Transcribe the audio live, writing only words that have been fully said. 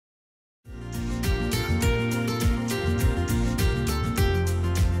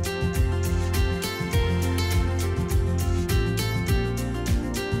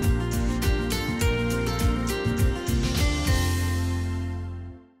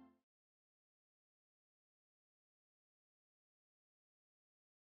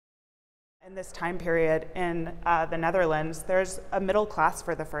In this time period in the Netherlands, there's a middle class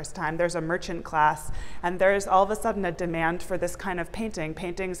for the first time. There's a merchant class, and there's all of a sudden a demand for this kind of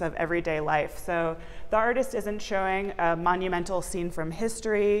paintings of everyday life. So the artist isn't showing a monumental scene from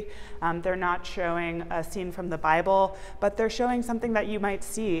history. They're not showing a scene from the Bible, but they're showing something that you might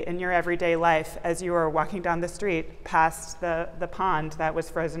see in your everyday life as you are walking down the street past the pond that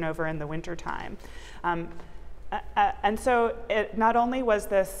was frozen over in the wintertime. And so it not only was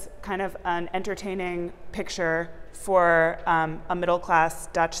this kind of an entertaining picture for a middle-class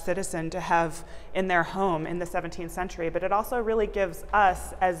Dutch citizen to have in their home in the 17th century, but it also really gives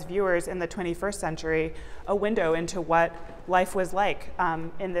us as viewers in the 21st century a window into what life was like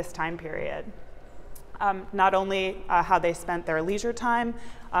in this time period. Not only how they spent their leisure time,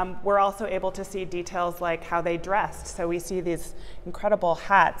 we're also able to see details like how they dressed. So we see these incredible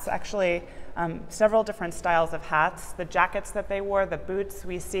hats, actually several different styles of hats, the jackets that they wore, the boots.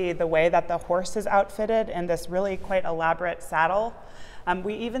 We see the way that the horse is outfitted in this really quite elaborate saddle.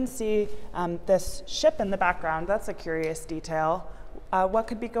 We even see this ship in the background. That's a curious detail. What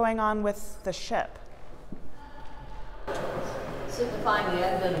could be going on with the ship? Signifying the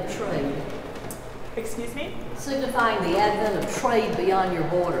advent of trade. Excuse me? Signifying the advent of trade beyond your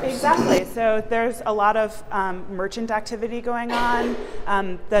borders. Exactly. So there's a lot of merchant activity going on.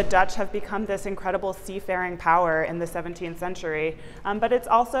 The Dutch have become this incredible seafaring power in the 17th century, but it's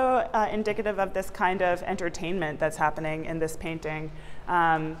also indicative of this kind of entertainment that's happening in this painting.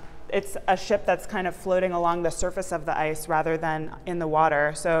 It's a ship that's kind of floating along the surface of the ice rather than in the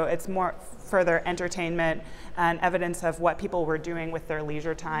water. So it's more further entertainment and evidence of what people were doing with their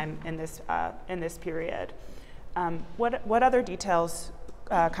leisure time in this period. What other details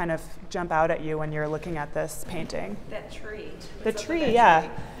kind of jump out at you when you're looking at this painting? That tree. The tree, yeah.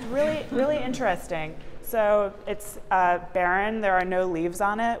 Really interesting. So it's barren, there are no leaves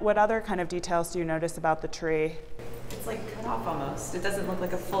on it. What other kind of details do you notice about the tree? It's like cut off almost. It doesn't look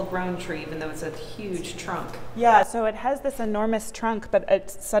like a full-grown tree, even though it's a huge trunk. Yeah, so it has this enormous trunk, but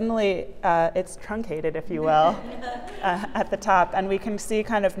it's suddenly, it's truncated, if you will, at the top. And we can see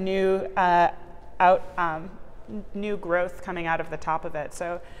kind of new growth coming out of the top of it.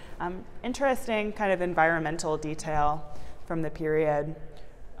 So interesting kind of environmental detail from the period.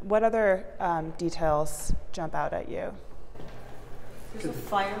 What other details jump out at you? There's a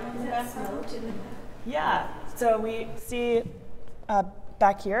fire in the background. Yeah, so we see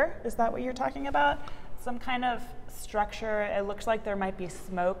back here, is that what you're talking about? Some kind of structure. It looks like there might be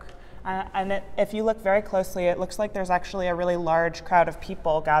smoke. And if you look very closely, it looks like there's actually a really large crowd of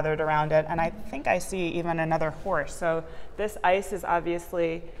people gathered around it. And I think I see even another horse. So this ice is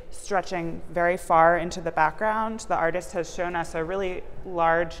obviously stretching very far into the background. The artist has shown us a really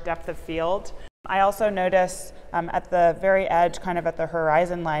large depth of field. I also notice at the very edge, kind of at the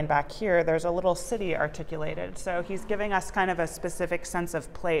horizon line back here, there's a little city articulated. So he's giving us kind of a specific sense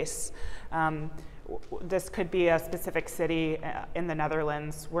of place. This could be a specific city in the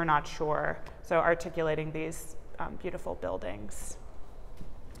Netherlands, we're not sure. So articulating these beautiful buildings.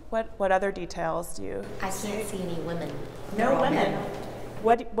 What other details do you I see? can't see any women. No women.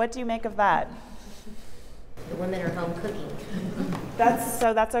 What do you make of that? The women are home cooking.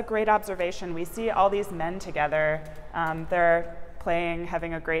 That's a great observation. We see all these men together. They're playing,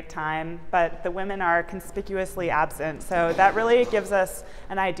 having a great time, but the women are conspicuously absent. So that really gives us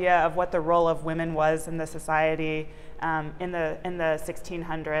an idea of what the role of women was in the society in the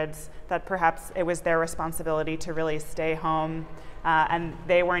 1600s, that perhaps it was their responsibility to really stay home, and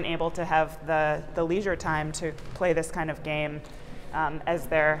they weren't able to have the leisure time to play this kind of game as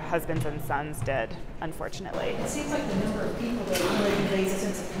their husbands and sons did, unfortunately. It seems like the number of people that really conveys a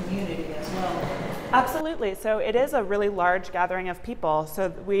sense of community as well. Absolutely. So it is a really large gathering of people. So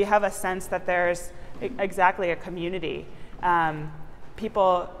we have a sense that there's exactly a community.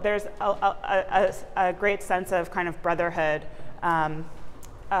 There's a great sense of kind of brotherhood. And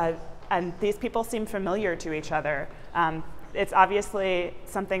these people seem familiar to each other. It's obviously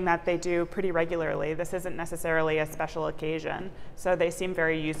something that they do pretty regularly. This isn't necessarily a special occasion. So they seem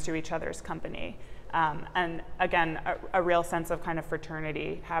very used to each other's company. And again, a real sense of kind of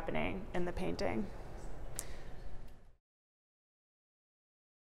fraternity happening in the painting.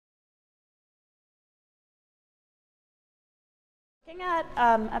 Looking at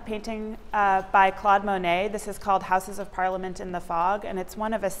a painting by Claude Monet, this is called Houses of Parliament in the Fog, and it's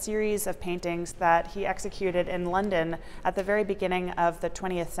one of a series of paintings that he executed in London at the very beginning of the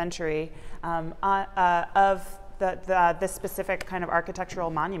 20th century of this specific kind of architectural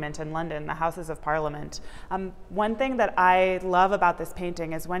monument in London, the Houses of Parliament. One thing that I love about this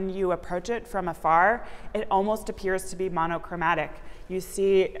painting is when you approach it from afar, it almost appears to be monochromatic. You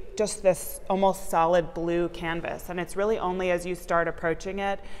see just this almost solid blue canvas, and it's really only as you start approaching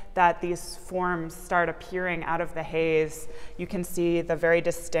it that these forms start appearing out of the haze. You can see the very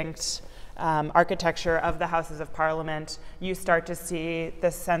distinct architecture of the Houses of Parliament. You start to see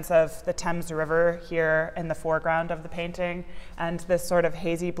this sense of the Thames River here in the foreground of the painting, and this sort of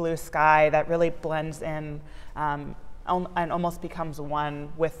hazy blue sky that really blends in and almost becomes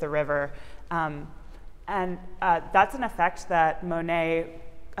one with the river. And that's an effect that Monet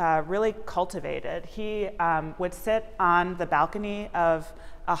really cultivated. He would sit on the balcony of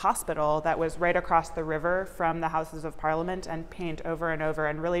a hospital that was right across the river from the Houses of Parliament and paint over and over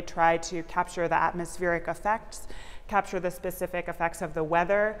and really try to capture the atmospheric effects, capture the specific effects of the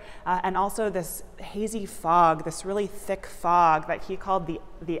weather, and also this hazy fog, this really thick fog that he called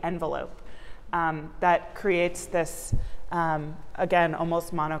the envelope, that creates this, again,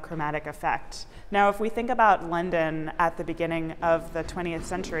 almost monochromatic effect. Now, if we think about London at the beginning of the 20th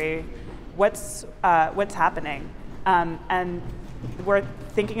century, what's happening? And we're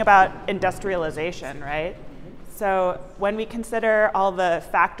thinking about industrialization, right? So when we consider all the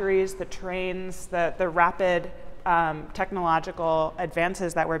factories, the trains, the rapid technological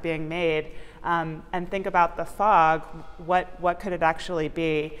advances that were being made, and think about the fog, what could it actually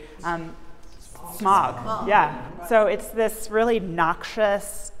be? Smog, yeah. So it's this really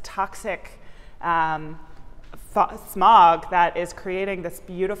noxious, toxic smog that is creating this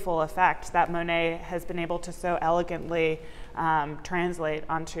beautiful effect that Monet has been able to so elegantly translate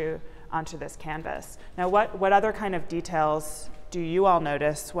onto this canvas. Now, what other kind of details do you all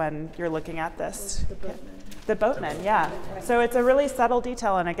notice when you're looking at this? The boatman. The boatman, yeah. So it's a really subtle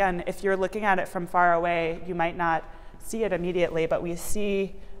detail, and again, if you're looking at it from far away, you might not see it immediately, but we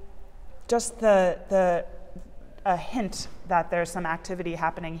see just a hint that there's some activity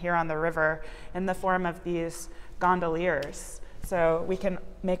happening here on the river in the form of these gondoliers. So we can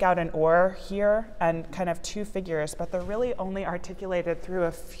make out an oar here and kind of two figures, but they're really only articulated through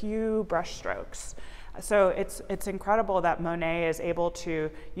a few brush strokes. So it's incredible that Monet is able to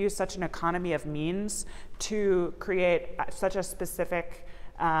use such an economy of means to create such a specific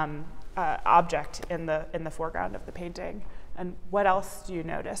object in the foreground of the painting. And what else do you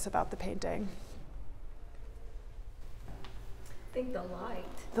notice about the painting? I think the light.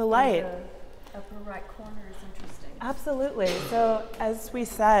 The light. In the upper right corner is interesting. Absolutely. So as we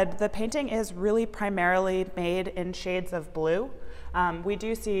said, the painting is really primarily made in shades of blue. We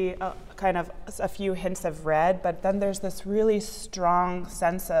do see a few hints of red, but then there's this really strong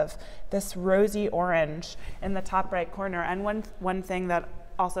sense of this rosy orange in the top right corner. And one thing that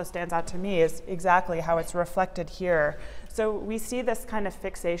also stands out to me is exactly how it's reflected here. So we see this kind of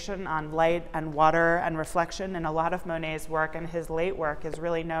fixation on light and water and reflection in a lot of Monet's work, and his late work is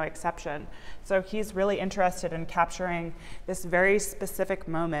really no exception. So he's really interested in capturing this very specific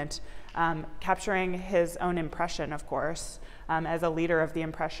moment, capturing his own impression, of course, as a leader of the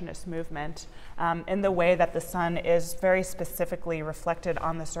Impressionist movement, in the way that the sun is very specifically reflected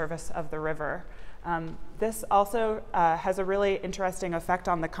on the surface of the river. This also has a really interesting effect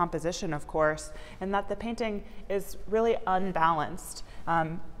on the composition, of course, in that the painting is really unbalanced.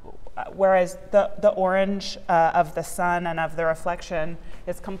 Whereas the orange of the sun and of the reflection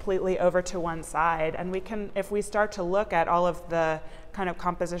is completely over to one side. And we can, if we start to look at all of the kind of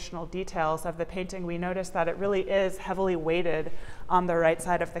compositional details of the painting, we notice that it really is heavily weighted on the right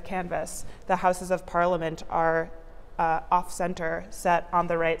side of the canvas. The Houses of Parliament are off-center, set on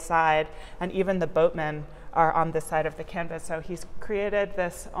the right side, and even the boatmen are on this side of the canvas. So he's created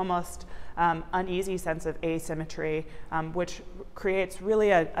this almost uneasy sense of asymmetry, which creates really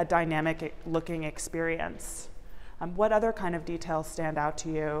a dynamic looking experience. What other kind of details stand out to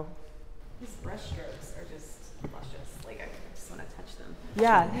you? His brush strokes are just luscious. Like, I just want to touch them.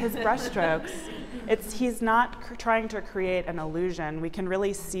 Yeah, his brush strokes. He's not trying to create an illusion. We can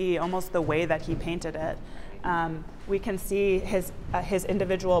really see almost the way that he painted it. We can see his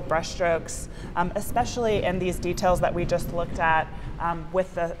individual brushstrokes, especially in these details that we just looked at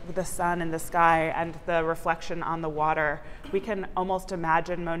with the sun in the sky and the reflection on the water. We can almost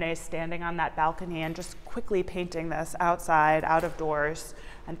imagine Monet standing on that balcony and just quickly painting this outside, out of doors,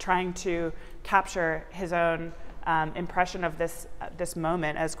 and trying to capture his own impression of this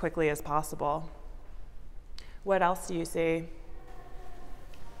moment as quickly as possible. What else do you see?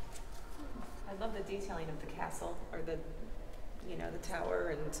 I love the detailing of the castle, or the tower,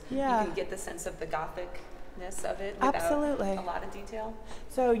 and Yeah. you can get the sense of the Gothic of it without Absolutely. a lot of detail?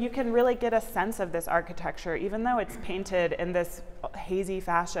 So you can really get a sense of this architecture, even though it's painted in this hazy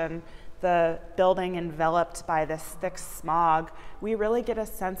fashion, the building enveloped by this thick smog, we really get a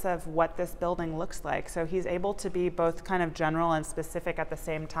sense of what this building looks like. So he's able to be both kind of general and specific at the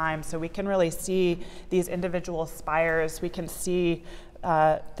same time. So we can really see these individual spires. We can see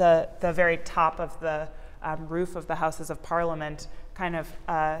the very top of the roof of the Houses of Parliament kind of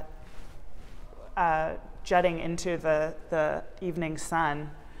jutting into the evening sun.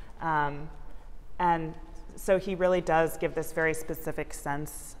 And so he really does give this very specific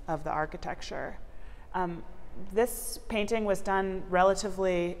sense of the architecture. This painting was done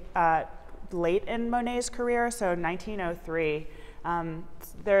relatively late in Monet's career, so 1903.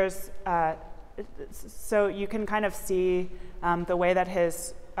 So you can kind of see the way that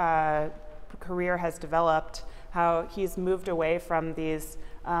his career has developed, how he's moved away from these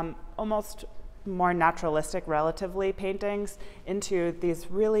almost more naturalistic, relatively, paintings into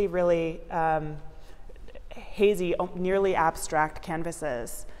these really, really hazy, nearly abstract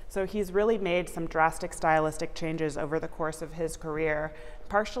canvases. So he's really made some drastic stylistic changes over the course of his career.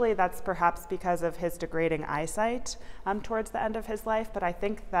 Partially that's perhaps because of his degrading eyesight towards the end of his life, but I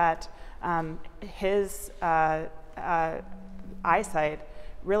think that his eyesight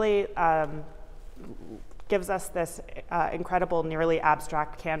really gives us this incredible, nearly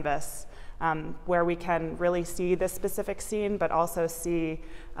abstract canvas where we can really see this specific scene, but also see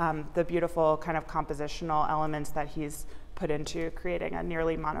the beautiful kind of compositional elements that he's put into creating a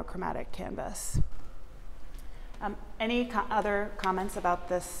nearly monochromatic canvas. Any other comments about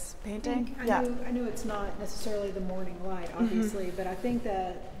this painting? I know it's not necessarily the morning light, obviously, but I think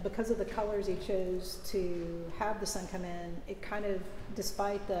that because of the colors he chose to have the sun come in, it kind of,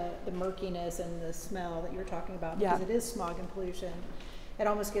 despite the murkiness and the smell that you're talking about, because it is smog and pollution, it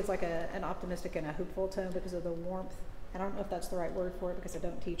almost gives like an optimistic and a hopeful tone because of the warmth. I don't know if that's the right word for it because I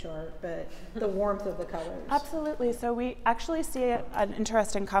don't teach art, but the warmth of the colors. Absolutely. So we actually see an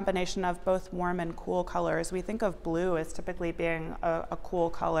interesting combination of both warm and cool colors. We think of blue as typically being a cool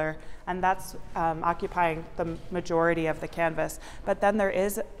color, and that's occupying the majority of the canvas. But then there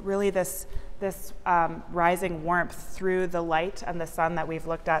is really this rising warmth through the light and the sun that we've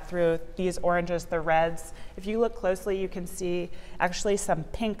looked at through these oranges, the reds. If you look closely, you can see actually some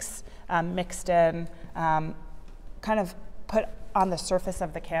pinks mixed in, kind of put on the surface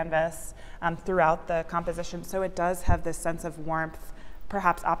of the canvas throughout the composition. So it does have this sense of warmth,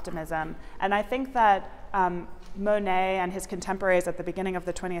 perhaps optimism. And I think that Monet and his contemporaries at the beginning of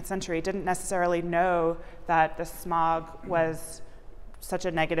the 20th century didn't necessarily know that the smog was such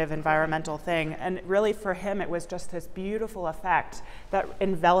a negative environmental thing. And really for him, it was just this beautiful effect that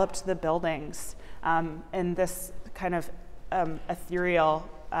enveloped the buildings in this kind of ethereal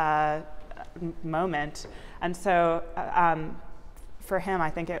moment. And so for him, I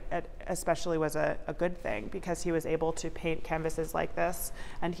think it especially was a good thing because he was able to paint canvases like this.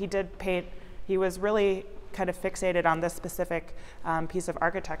 And he was really kind of fixated on this specific piece of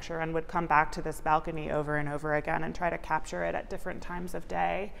architecture and would come back to this balcony over and over again and try to capture it at different times of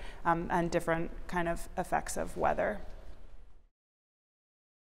day and different kind of effects of weather.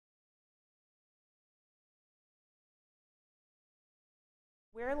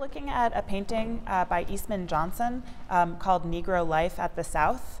 We're looking at a painting by Eastman Johnson called Negro Life at the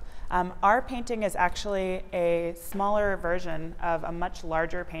South. Our painting is actually a smaller version of a much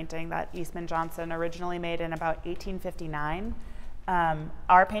larger painting that Eastman Johnson originally made in about 1859.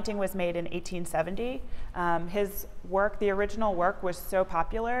 Our painting was made in 1870. His work, the original work, was so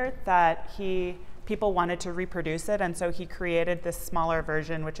popular that people wanted to reproduce it, and so he created this smaller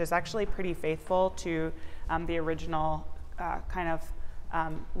version, which is actually pretty faithful to the original kind of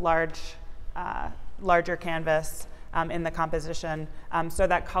larger canvas in the composition, so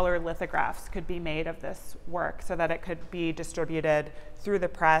that color lithographs could be made of this work so that it could be distributed through the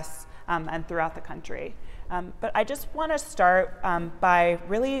press and throughout the country. But I just want to start by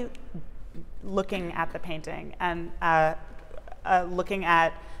really looking at the painting and looking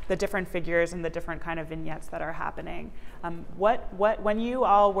at the different figures and the different kind of vignettes that are happening. When you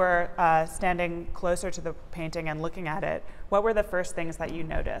all were standing closer to the painting and looking at it, what were the first things that you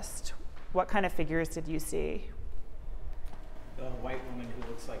noticed? What kind of figures did you see? The white woman who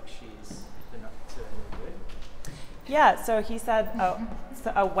looks like she's been up to no good. Yeah, so he said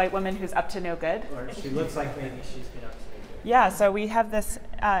so a white woman who's up to no good. Or she looks like maybe she's been up to no good. Yeah, so we have this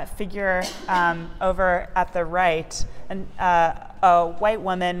figure over at the right, and a white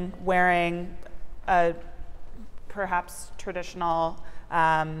woman wearing a perhaps traditional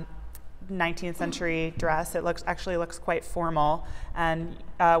 19th century dress. It actually looks quite formal. And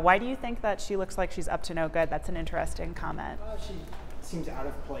why do you think that she looks like she's up to no good? That's an interesting comment. She seems out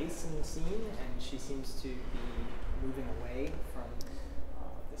of place in the scene, and she seems to be moving away from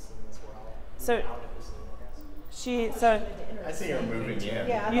the scene as well. So out of the scene, I guess. I see her moving in.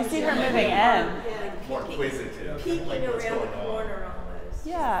 Yeah, you see her moving in. More inquisitive. Peeking like what's around the going on. corner almost.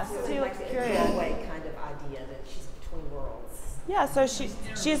 Yeah, Just she looks like a curious. doorway kind of idea that she's between worlds. Yeah, so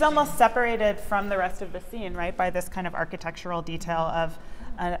she's almost separated from the rest of the scene, right, by this kind of architectural detail of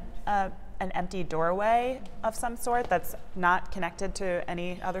an empty doorway of some sort that's not connected to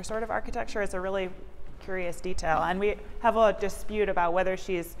any other sort of architecture. It's a really curious detail. And we have a dispute about whether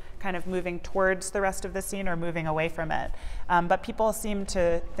she's kind of moving towards the rest of the scene or moving away from it. But people seem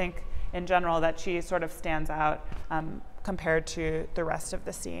to think in general that she sort of stands out compared to the rest of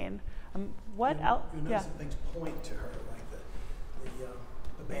the scene. What else? You'll notice that things point to her, like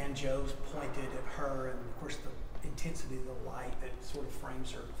the banjos pointed at her, and of course the intensity of the light that sort of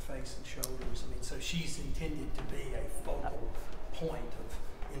frames her face and shoulders. I mean, so she's intended to be a focal point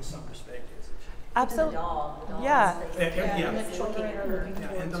of, in some respect, isn't she? Absolutely. The dog Yeah. Yeah. The children are looking Yeah,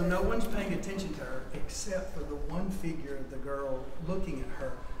 towards and though her. no one's paying attention to her except for the one figure of the girl looking at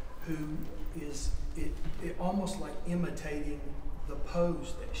her, who is almost like imitating the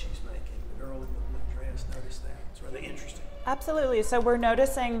pose that she's making. The girl in the blue dress. Notice that. It's really interesting. Absolutely. So we're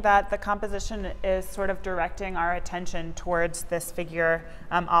noticing that the composition is sort of directing our attention towards this figure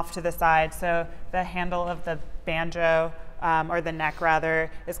off to the side. So the handle of the banjo, or the neck rather,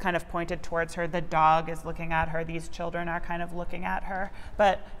 is kind of pointed towards her. The dog is looking at her. These children are kind of looking at her.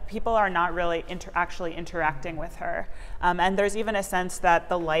 But people are not really actually interacting with her. And there's even a sense that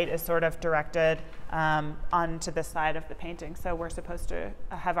the light is sort of directed onto the side of the painting. So we're supposed to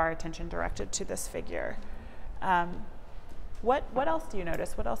have our attention directed to this figure. What else do you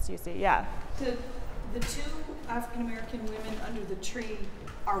notice? What else do you see? Yeah. The two African American women under the tree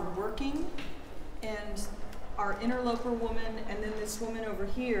are working, and our interloper woman and then this woman over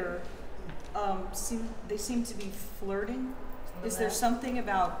here seem to be flirting. Is there something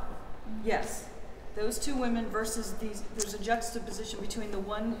about, yes, those two women versus these? There's a juxtaposition between the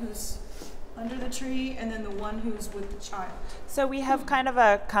one who's under the tree and then the one who's with the child. So we have kind of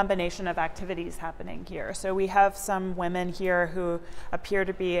a combination of activities happening here. So we have some women here who appear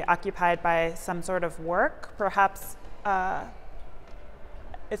to be occupied by some sort of work. Perhaps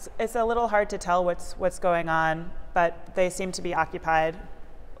it's a little hard to tell what's going on, but they seem to be occupied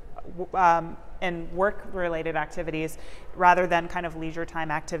in work-related activities rather than kind of leisure time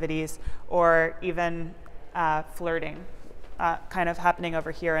activities or even flirting. Kind of happening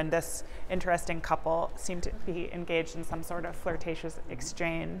over here, and this interesting couple seem to be engaged in some sort of flirtatious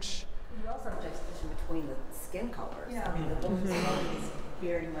exchange. You also have a juxtaposition between the skin colors. Yeah. I mean, the woman's is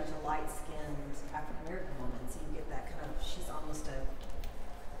very much a light-skinned African-American woman, so you get that kind of, she's almost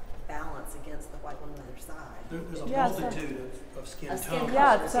a balance against the white woman on the other side. There's a Yeah, so- multitude of skin Of skin tones.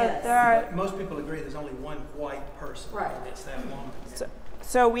 Yeah, colors, so yes. there are. But most people agree there's only one white person, Right. and it's that woman.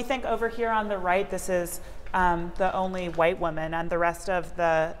 So we think over here on the right, this is the only white woman, and the rest of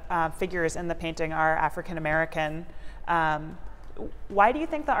the figures in the painting are African American. Why do you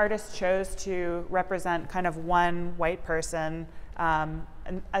think the artist chose to represent kind of one white person,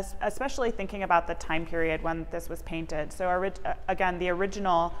 and especially thinking about the time period when this was painted? So again, the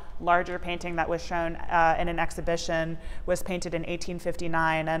original larger painting that was shown in an exhibition was painted in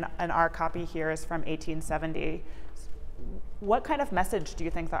 1859, and our copy here is from 1870. What kind of message do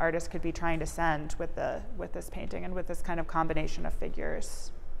you think the artist could be trying to send with this painting and with this kind of combination of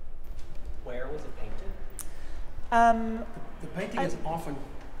figures? Where was it painted? The painting often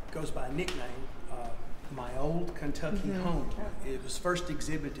goes by a nickname, My Old Kentucky Home. It was first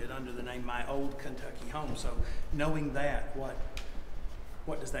exhibited under the name My Old Kentucky Home. So knowing that,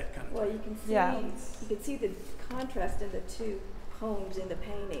 what does that kind of Well, tell you can see Yeah. you can see the contrast in the two homes in the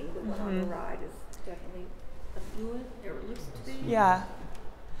painting. The one on the right is definitely affluent, or it looks to be. Yeah.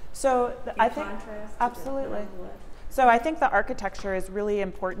 So I think contrast to the absolutely. one on the left. So I think the architecture is really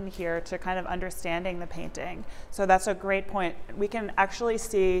important here to kind of understanding the painting. So that's a great point. We can actually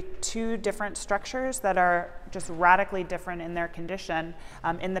see two different structures that are just radically different in their condition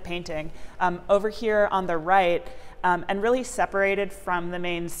in the painting. Over here on the right, and really separated from the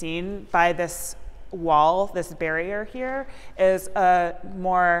main scene by this wall, this barrier here, is a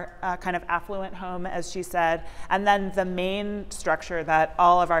more kind of affluent home, as she said. And then the main structure that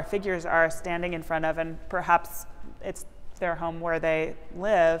all of our figures are standing in front of, and perhaps it's their home where they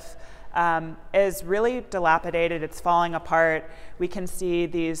live, is really dilapidated. It's falling apart. We can see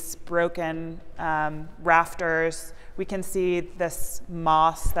these broken rafters we can see this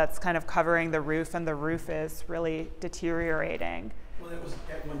moss that's kind of covering the roof, and the roof is really deteriorating. Well, it was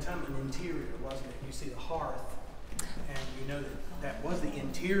at one time an interior, wasn't it? You see the hearth, and you know that was the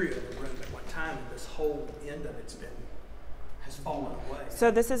interior of the room at one time, and this whole end of has fallen away.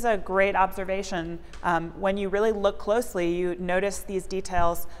 So this is a great observation. When you really look closely, you notice these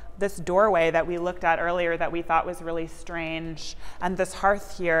details. This doorway that we looked at earlier that we thought was really strange, and this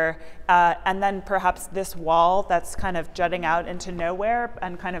hearth here, and then perhaps this wall that's kind of jutting out into nowhere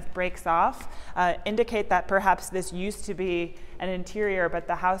and kind of breaks off, indicate that perhaps this used to be an interior, but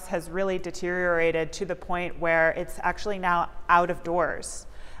the house has really deteriorated to the point where it's actually now out of doors.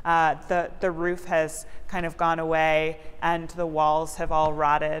 The roof has kind of gone away, and the walls have all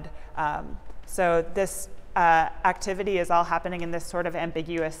rotted. So this activity is all happening in this sort of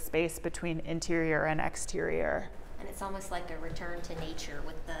ambiguous space between interior and exterior. And it's almost like a return to nature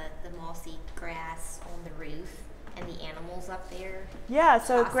with the mossy grass on the roof and the animals up there. Yeah,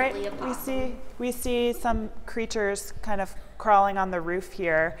 so great. Possibly a possum. We see some creatures kind of crawling on the roof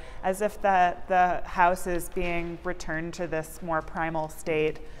here, as if the house is being returned to this more primal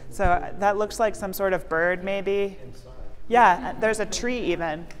state. So that looks like some sort of bird, maybe. Yeah, there's a tree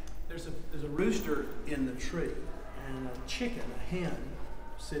even. There's a rooster in the tree, and a chicken, a hen,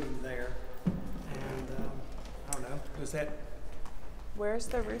 sitting there. And I don't know, does that... Where's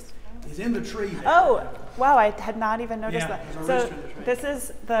the rooster? He's in the tree there. Oh, wow, I had not even noticed Yeah, that. there's a So rooster in the tree. this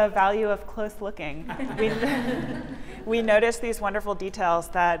is the value of close looking. We notice these wonderful details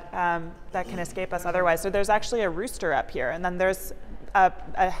that can escape us otherwise. So there's actually a rooster up here, and then there's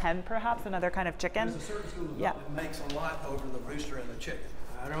a hen, perhaps, another kind of chicken. There's a certain school of Yeah. thought that makes a lot over the rooster and the chicken.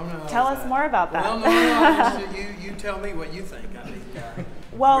 I don't know. Tell us more about that. Well, no, you tell me what you think. I mean,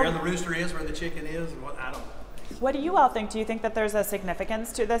 Well- where the rooster is, where the chicken is, and what, I don't know. What do you all think? Do you think that there's a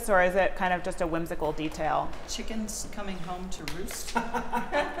significance to this, or is it kind of just a whimsical detail? Chickens coming home to roost.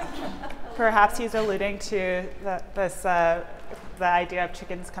 Perhaps he's alluding to the idea of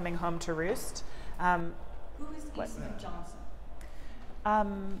chickens coming home to roost. Who is What? Eastman Johnson?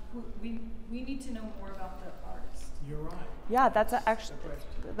 We need to know more about the artist. You're right. Yeah,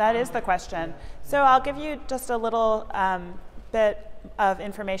 that is the question. So I'll give you just a little bit of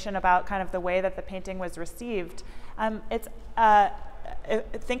information about kind of the way that the painting was received. It's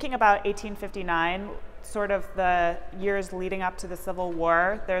thinking about 1859, sort of the years leading up to the Civil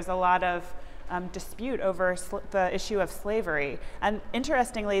War. There's a lot of dispute over the issue of slavery. And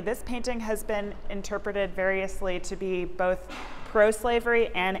interestingly, this painting has been interpreted variously to be both pro-slavery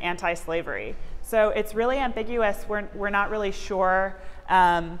and anti-slavery. So it's really ambiguous. We're not really sure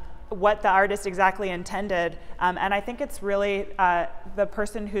what the artist exactly intended. And I think it's really the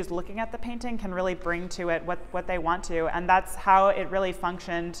person who's looking at the painting can really bring to it what they want to. And that's how it really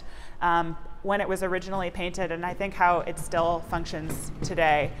functioned when it was originally painted, and I think how it still functions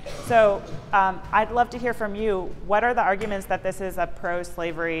today. So I'd love to hear from you. What are the arguments that this is a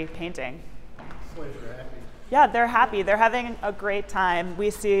pro-slavery painting? Slaves are happy. Yeah, they're happy. They're having a great time. We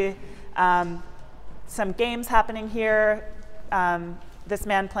see some games happening here. This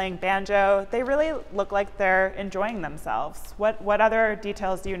man playing banjo. They really look like they're enjoying themselves. What other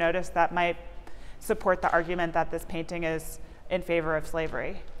details do you notice that might support the argument that this painting is in favor of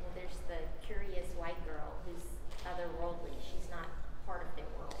slavery? Well, there's the curious white girl who's otherworldly. She's not part of their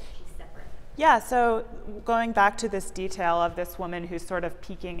world. She's separate. Yeah, so going back to this detail of this woman who's sort of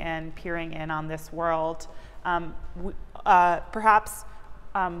peeking in, peering in on this world, perhaps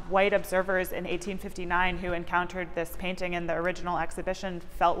white observers in 1859 who encountered this painting in the original exhibition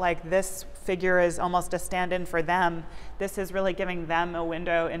felt like this figure is almost a stand-in for them. This is really giving them a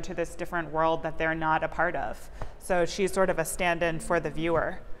window into this different world that they're not a part of. So she's sort of a stand-in for the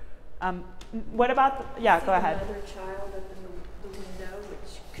viewer. What about, go ahead. Another child in the window,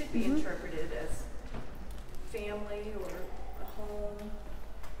 which could be interpreted as family or a home.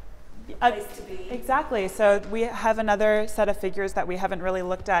 Place to be. Exactly. So we have another set of figures that we haven't really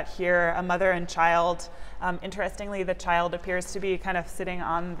looked at here, a mother and child. Interestingly, the child appears to be kind of sitting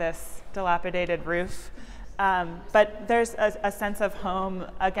on this dilapidated roof. But there's a sense of home,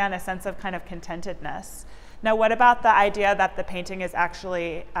 again, a sense of kind of contentedness. Now, what about the idea that the painting is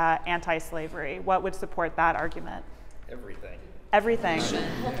actually anti-slavery? What would support that argument? Everything. Everything.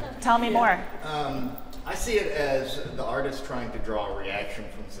 Tell me more. I see it as the artist trying to draw a reaction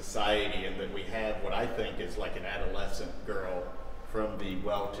from society, and that we have what I think is like an adolescent girl from the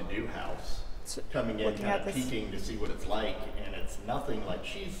well-to-do house coming in, kind of peeking to see what it's like, and it's nothing like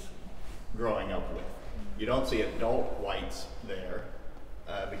she's growing up with. You don't see adult whites there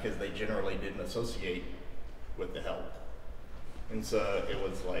because they generally didn't associate with the help. And so it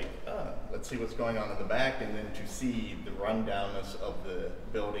was like, let's see what's going on in the back, and then to see the rundownness of the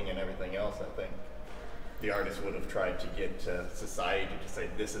building and everything else, I think the artist would have tried to get society to say,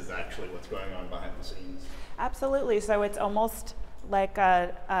 this is actually what's going on behind the scenes. Absolutely. So it's almost like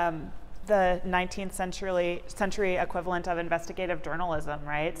the 19th century equivalent of investigative journalism,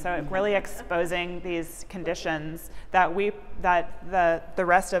 right? So really exposing these conditions that the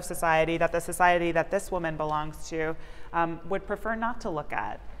rest of society, that the society that this woman belongs to, would prefer not to look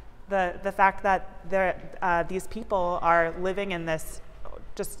at. The fact that these people are living in this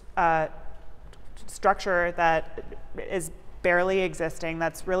just structure that is barely existing,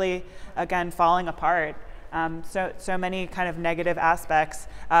 that's really, again, falling apart. So many kind of negative aspects,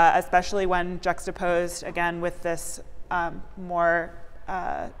 especially when juxtaposed, again, with this more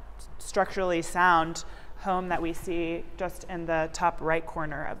structurally sound home that we see just in the top right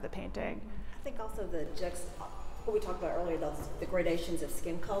corner of the painting. I think also what we talked about earlier, the gradations of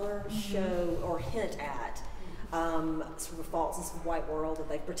skin color show or hint at sort of faults in this white world that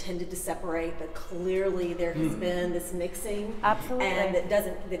they've pretended to separate, but clearly there has been this mixing. Absolutely. And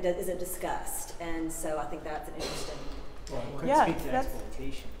that isn't discussed. And so I think that's an interesting. Well, it could Yeah, speak to that's-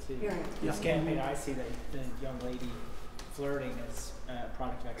 exploitation too. You're right. This campaign, I see the young lady flirting as a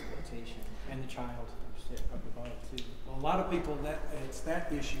product of exploitation, and the child up above too. Well, a lot of people, it's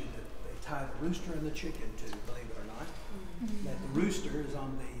that issue that they tie the rooster and the chicken to, believe it or not. That the rooster is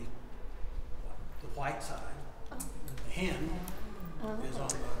on the white side, and the hen is on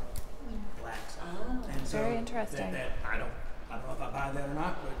the black side. And so Very interesting. That I don't know if I buy that or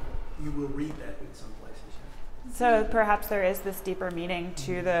not, but you will read that in some places. So perhaps there is this deeper meaning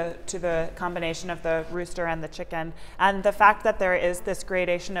to the combination of the rooster and the chicken, and the fact that there is this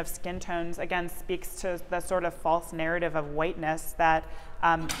gradation of skin tones again speaks to the sort of false narrative of whiteness that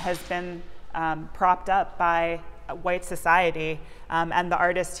has been propped up by white society, and the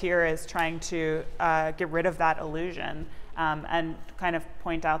artist here is trying to get rid of that illusion and kind of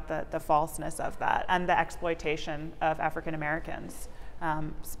point out the falseness of that and the exploitation of African Americans,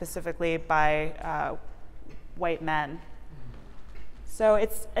 specifically by white men. So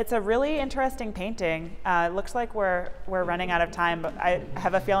it's a really interesting painting. It looks like we're running out of time, but I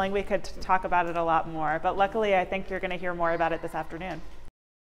have a feeling we could talk about it a lot more. But luckily, I think you're going to hear more about it this afternoon.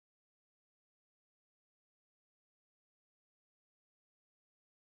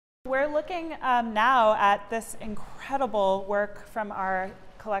 We're looking now at this incredible work from our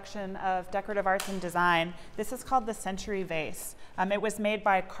collection of decorative arts and design. This is called the Century Vase. It was made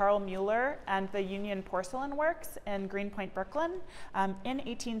by Carl Mueller and the Union Porcelain Works in Greenpoint, Brooklyn, in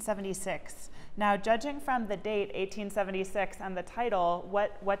 1876. Now, judging from the date, 1876, and the title,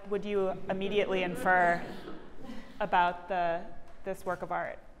 what would you immediately infer about this work of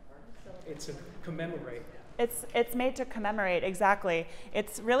art? It's a commemorate. It's made to commemorate, exactly.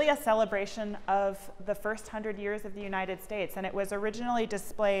 It's really a celebration of the first 100 years of the United States, and it was originally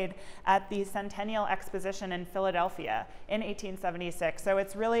displayed at the Centennial Exposition in Philadelphia in 1876. So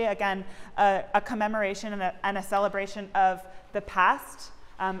it's really, again, a commemoration and a celebration of the past,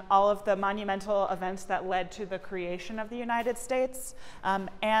 all of the monumental events that led to the creation of the United States,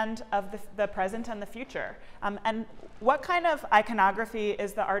 and of the present and the future. And what kind of iconography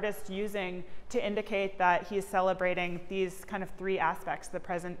is the artist using to indicate that he's celebrating these kind of three aspects, the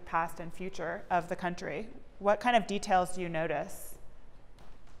present, past, and future of the country? What kind of details do you notice?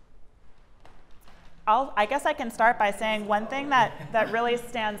 I guess I can start by saying one thing that really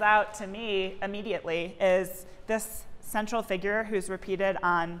stands out to me immediately is this central figure who's repeated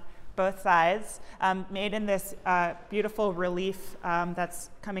on both sides, made in this beautiful relief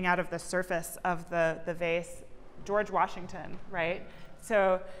that's coming out of the surface of the vase. George Washington, right?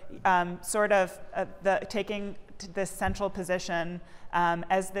 So sort of taking this central position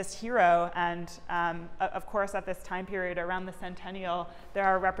as this hero, and of course at this time period around the centennial, there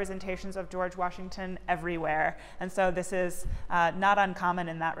are representations of George Washington everywhere, and so this is not uncommon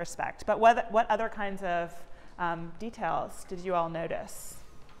in that respect. But what other kinds of details did you all notice?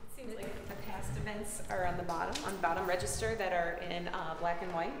 It seems like the past events are on the bottom register that are in black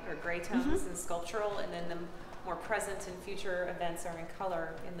and white or gray tones and sculptural, and then the more present and future events are in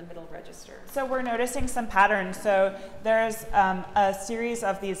color in the middle register. So we're noticing some patterns. So there's a series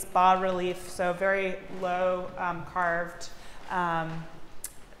of these bas-relief, so very low carved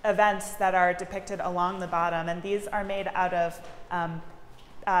events that are depicted along the bottom, and these are made out of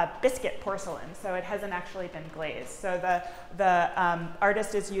biscuit porcelain, so it hasn't actually been glazed. So the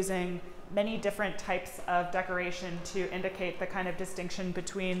artist is using many different types of decoration to indicate the kind of distinction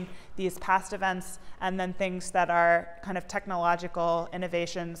between these past events and then things that are kind of technological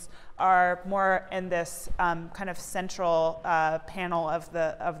innovations are more in this kind of central panel of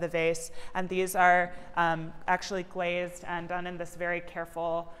the vase. And these are actually glazed and done in this very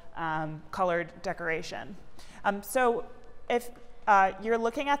careful colored decoration. So if you're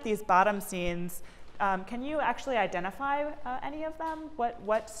looking at these bottom scenes, can you actually identify any of them?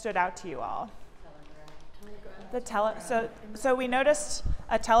 What stood out to you all? So we noticed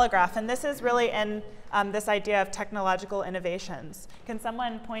a telegraph, and this is really in this idea of technological innovations. Can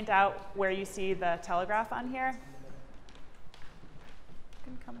someone point out where you see the telegraph on here?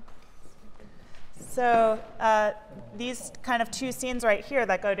 So these kind of two scenes right here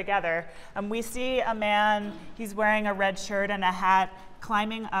that go together. We see a man, he's wearing a red shirt and a hat,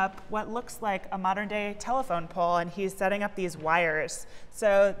 climbing up what looks like a modern day telephone pole, and he's setting up these wires.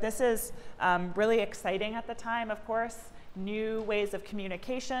 So this is really exciting at the time, of course. New ways of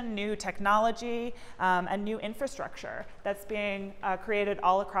communication, new technology, and new infrastructure that's being created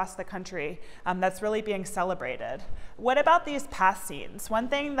all across the country that's really being celebrated. What about these past scenes? One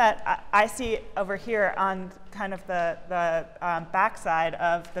thing that I see over here on kind of the backside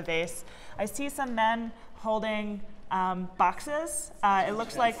of the vase, I see some men holding boxes. It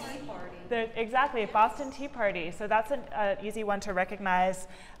looks like exactly Boston Tea Party. So that's an easy one to recognize.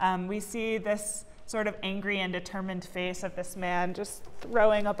 We see this sort of angry and determined face of this man just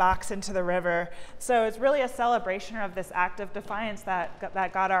throwing a box into the river. So it's really a celebration of this act of defiance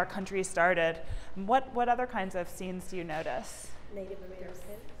that got our country started. What other kinds of scenes do you notice? Native Americans.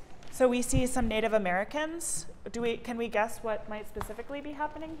 So we see some Native Americans. Can we guess what might specifically be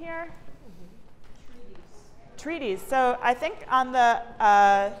happening here? Treaties. So I think on the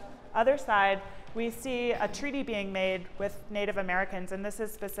other side, we see a treaty being made with Native Americans, and this is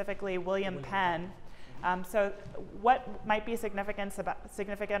specifically William Penn. So what might be significant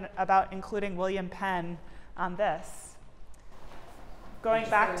about including William Penn on this? Going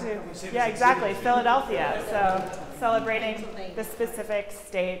back to, yeah, exactly, Philadelphia. So celebrating the specific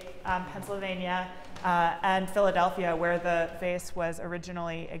state, Pennsylvania, and Philadelphia, where the vase was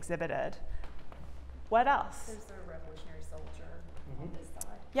originally exhibited. What else? There's a revolutionary soldier on this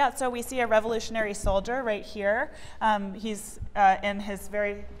side. Yeah, so we see a revolutionary soldier right here. He's in his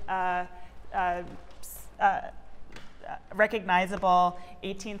very recognizable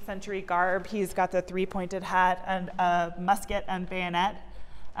 18th century garb. He's got the three-pointed hat and a musket and bayonet.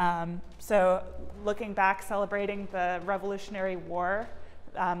 So looking back, celebrating the Revolutionary War,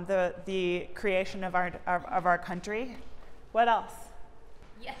 the creation of our country. What else?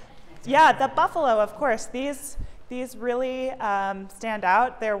 Yeah, the buffalo, of course. These really stand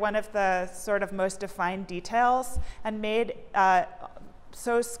out. They're one of the sort of most defined details and made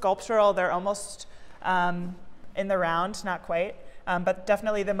so sculptural. They're almost in the round, not quite, but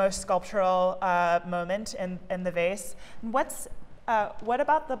definitely the most sculptural moment in the vase. What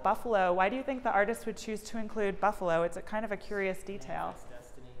about the buffalo? Why do you think the artist would choose to include buffalo? It's a kind of a curious detail.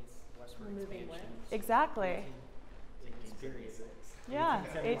 Exactly. Yeah,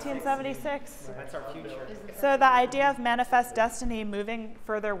 1876. That's our future. So the idea of manifest destiny moving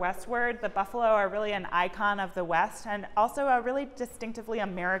further westward, the buffalo are really an icon of the West and also a really distinctively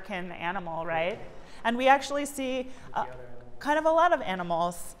American animal, right? And we actually see kind of a lot of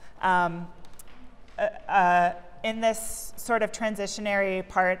animals in this sort of transitionary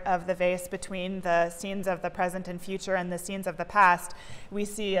part of the vase between the scenes of the present and future and the scenes of the past. We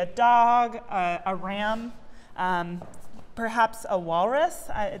see a dog, a ram, perhaps a walrus.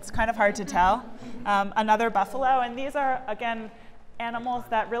 It's kind of hard to tell. Another buffalo, and these are, again, animals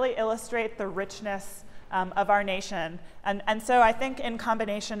that really illustrate the richness of our nation. And so I think in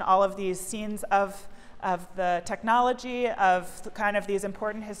combination, all of these scenes of the technology, of kind of these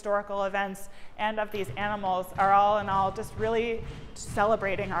important historical events, and of these animals are all in all just really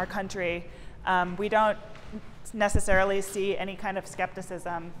celebrating our country. We don't necessarily see any kind of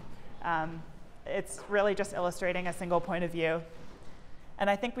skepticism. It's really just illustrating a single point of view.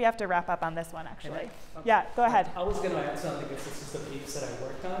 And I think we have to wrap up on this one, actually. Yeah, go ahead. I was going to add something because this is the piece that I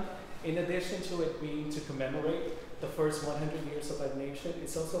worked on. In addition to it being to commemorate the first 100 years of our nation,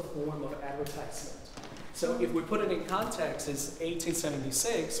 it's also a form of advertisement. So if we put it in context, it's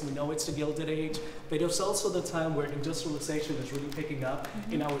 1876, we know it's the Gilded Age, but it's also the time where industrialization is really picking up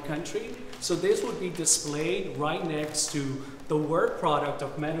in our country. So this would be displayed right next to the work product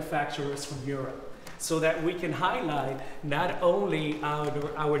of manufacturers from Europe. so that we can highlight not only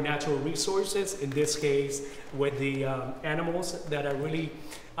our natural resources, in this case with the animals that are really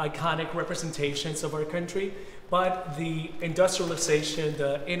iconic representations of our country, but the industrialization,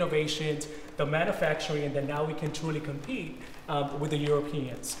 the innovations, the manufacturing, and then now we can truly compete with the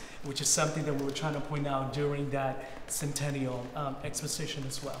Europeans, which is something that we were trying to point out during that centennial exposition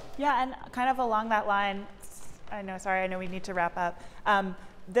as well. Yeah, and kind of along that line, I know we need to wrap up.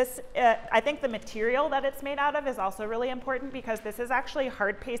 I think the material that it's made out of is also really important because this is actually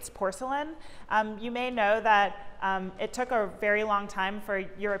hard paste porcelain. You may know that it took a very long time for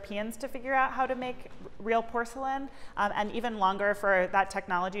Europeans to figure out how to make real porcelain, and even longer for that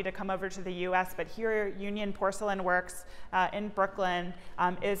technology to come over to the US. But here, Union Porcelain Works in Brooklyn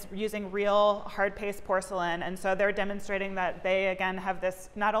is using real hard paste porcelain. And so they're demonstrating that they, again, have this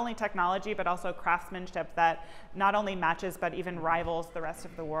not only technology, but also craftsmanship that not only matches, but even rivals the rest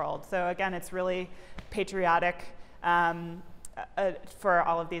of the world. So again, it's really patriotic for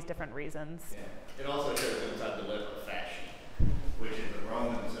all of these different reasons. Yeah. It also shows inside the lip of fashion, which is a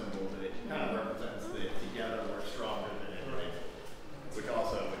Roman symbol that it kind of represents that together we're stronger than individuals, which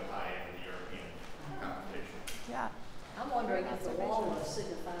also would tie into the European competition. Yeah. I'm wondering if the walnut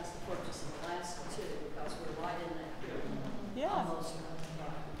signifies the purchase of Alaska too, because we're right in that. Yeah. Almost.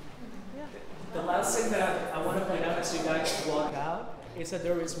 Yeah. The last thing that I want to point out as you guys walk out is that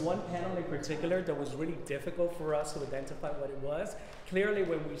there is one panel in particular that was really difficult for us to identify what it was. Clearly,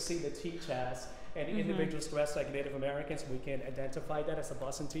 when we see the tea chest and individuals dressed like Native Americans, we can identify that as a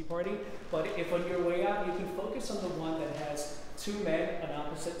Boston Tea Party. But if on your way out, you can focus on the one that has two men on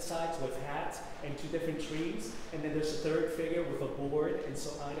opposite sides with hats and two different trees, and then there's a third figure with a board and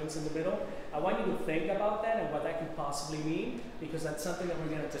some items in the middle. I want you to think about that and what that can possibly mean, because that's something that we're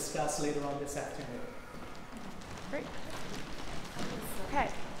going to discuss later on this afternoon. Great. Okay.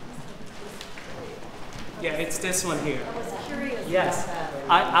 Yeah, it's this one here. I was curious Yes, about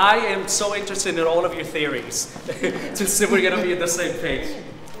that. I am so interested in all of your theories to see we're going to be on the same page.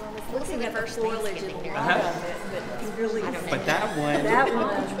 Looking at the foliage and a lot of it, but you really. But that one, That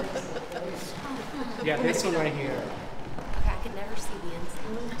one. yeah, this one right here. Okay, I could never see the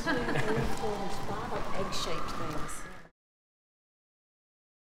inside. Egg-shaped things.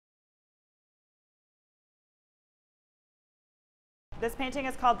 This painting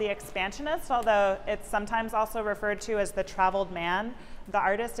is called The Expansionist, although it's sometimes also referred to as The Traveled Man. The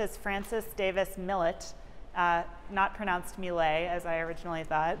artist is Francis Davis Millet, not pronounced Millet, as I originally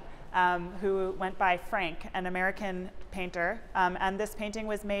thought, who went by Frank, an American painter. And this painting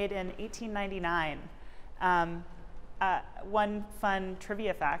was made in 1899. One fun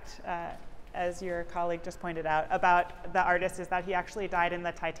trivia fact, as your colleague just pointed out, about the artist is that he actually died in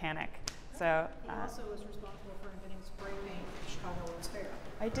the Titanic. So He also was responsible for inventing spray paint at the Chicago World's Fair.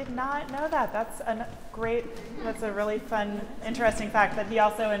 I did not know that. That's a really fun, interesting fact that he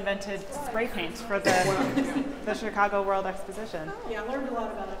also invented spray paint for the Chicago World Exposition. Yeah, I learned a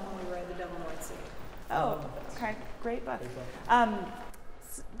lot about it when we read The Devil in the Red Sea. Oh, okay, great book.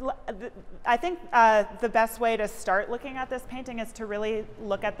 I think the best way to start looking at this painting is to really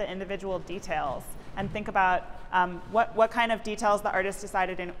look at the individual details and think about what kind of details the artist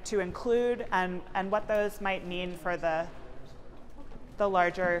decided to include and what those might mean for the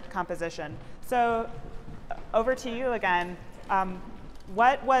larger composition. So over to you again.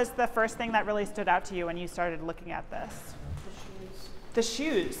 What was the first thing that really stood out to you when you started looking at this? The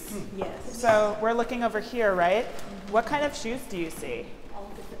shoes. Yes. So we're looking over here, right? What kind of shoes do you see?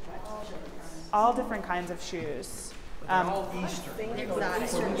 All different kinds of shoes. They're all Eastern.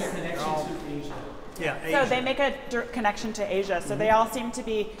 Yeah, So they make a connection to Asia. So they all seem to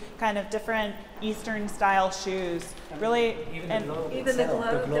be kind of different Eastern style shoes. Really, Even the globe, even the itself,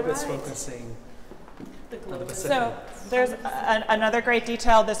 globe, the globe is right. focusing The on the globe. Pacific. so there's another great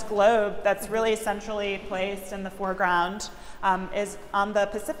detail. This globe that's really centrally placed in the foreground is on the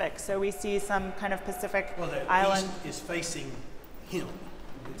Pacific. So we see some kind of Pacific Well, the island. east is facing him.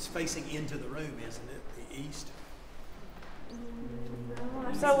 It's facing into the room, isn't it? The east.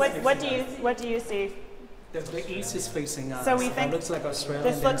 So what do you see? The east is facing us. So we That think looks like Australia.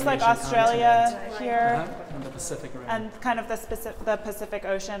 This and then looks the like Asian Australia continent. here. And the Pacific rim. And kind of the Pacific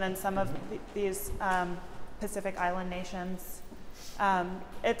Ocean and some of these Pacific Island nations.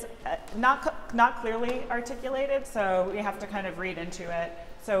 It's not clearly articulated, so we have to kind of read into it.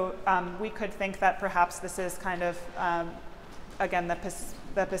 So we could think that perhaps this is kind of, again, the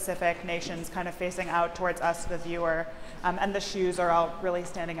Pacific nations kind of facing out towards us, the viewer, and the shoes are all really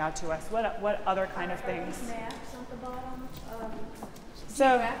standing out to us. What other kind of things? Maps on the bottom,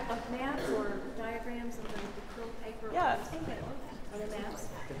 So maps or diagrams of the curl paper. Yeah. Are they maps?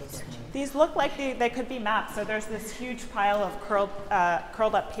 These look like they could be maps. So there's this huge pile of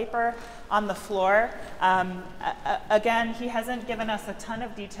curled up paper on the floor. Again, he hasn't given us a ton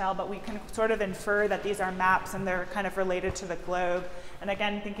of detail, but we can sort of infer that these are maps and they're kind of related to the globe. And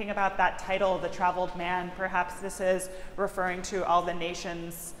again, thinking about that title, The Traveled Man, perhaps this is referring to all the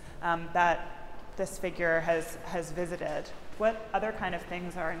nations that this figure has visited. What other kind of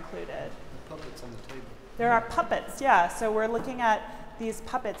things are included? Puppets on the table. There are puppets, yeah. So we're looking at these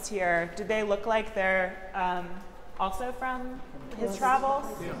puppets here. Do they look like they're also from his travels?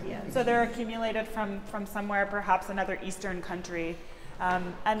 Yeah. So they're accumulated from somewhere, perhaps another Eastern country.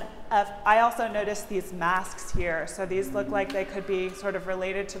 And I also noticed these masks here. So these look like they could be sort of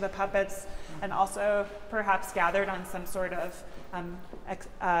related to the puppets and also perhaps gathered on some sort of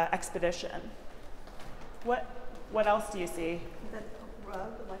expedition. What else do you see? That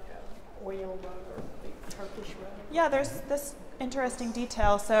rug, like a oil rug or a Turkish rug. Yeah, there's this interesting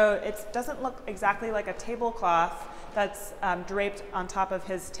detail. So it doesn't look exactly like a tablecloth that's draped on top of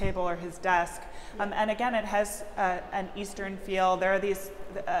his table or his desk. And again, it has an Eastern feel. There are these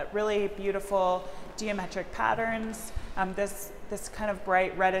really beautiful geometric patterns. This kind of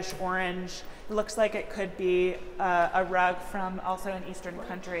bright reddish orange. It looks like it could be a rug from also an Eastern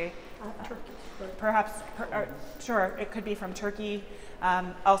country. Turkey. Perhaps, sure, it could be from Turkey.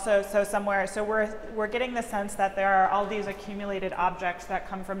 Also, so we're getting the sense that there are all these accumulated objects that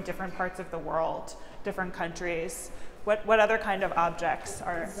come from different parts of the world, different countries. What other kind of objects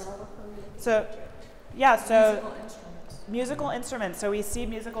are? So, yeah, so musical instruments. So we see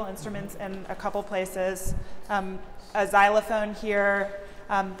musical instruments in a couple places. A xylophone here.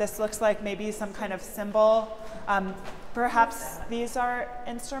 This looks like maybe some kind of cymbal. Perhaps these are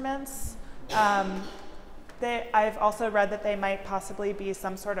instruments. I've also read that they might possibly be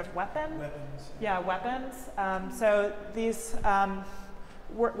some sort of weapon. Weapons. Yeah, weapons. So these,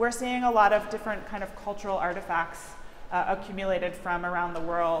 we're seeing a lot of different kind of cultural artifacts accumulated from around the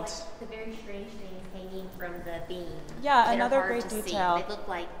world. Like the very strange things hanging from the beam. Yeah, that another are hard great to detail. See. They look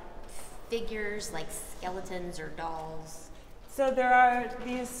like figures, like skeletons or dolls. So there are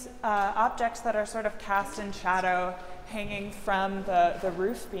these objects that are sort of cast in shadow hanging from the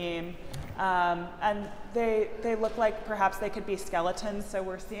roof beam. And they look like perhaps they could be skeletons. So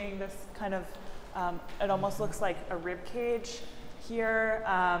we're seeing this kind of, it almost looks like a rib cage here.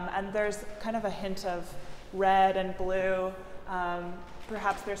 And there's kind of a hint of red and blue.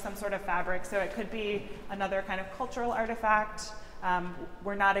 Perhaps there's some sort of fabric. So it could be another kind of cultural artifact.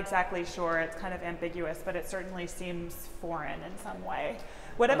 We're not exactly sure. It's kind of ambiguous, but it certainly seems foreign in some way.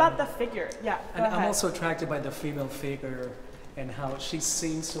 What about the figure? Yeah, go ahead. I'm also attracted by the female figure and how she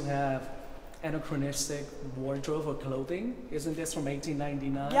seems to have anachronistic wardrobe or clothing. Isn't this from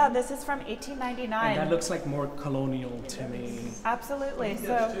 1899? Yeah, this is from 1899. And that looks like more colonial to me. Absolutely.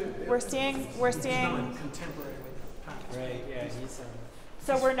 So we're seeing. Contemporary with the past. Right, yeah, he's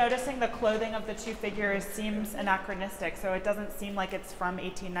So we're noticing the clothing of the two figures seems anachronistic. So it doesn't seem like it's from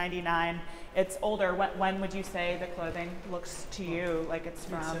 1899. It's older. When would you say the clothing looks to you like it's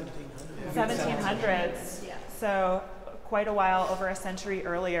from 1700s? Yeah. So quite a while, over a century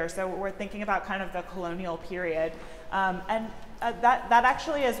earlier. So we're thinking about kind of the colonial period. That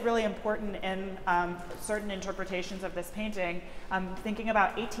actually is really important in certain interpretations of this painting. Thinking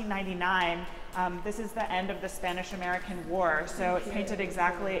about 1899, this is the end of the Spanish-American War, so it's painted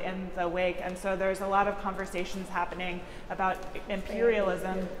exactly in the wake, and so there's a lot of conversations happening about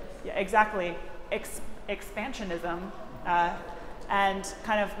imperialism, yeah, exactly, expansionism, and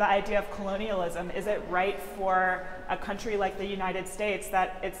kind of the idea of colonialism. Is it right for a country like the United States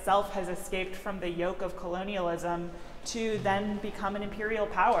that itself has escaped from the yoke of colonialism to then become an imperial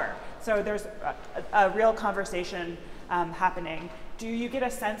power? So there's a real conversation happening. Do you get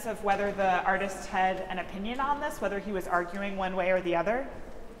a sense of whether the artist had an opinion on this, whether he was arguing one way or the other?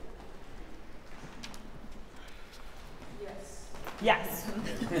 Yes.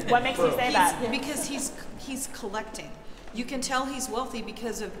 What makes you say that? Because he's collecting. You can tell he's wealthy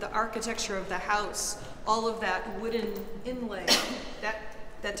because of the architecture of the house, all of that wooden inlay.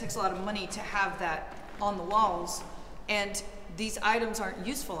 That takes a lot of money to have that on the walls. And these items aren't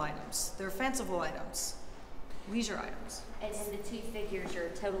useful items. They're fanciful items, leisure items. And the two figures are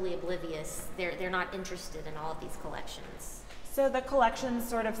totally oblivious. They're not interested in all of these collections. So the collections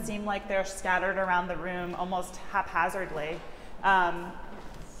sort of seem like they're scattered around the room almost haphazardly.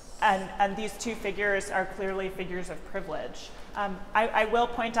 and these two figures are clearly figures of privilege. I will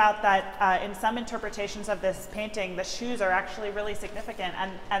point out that in some interpretations of this painting, the shoes are actually really significant,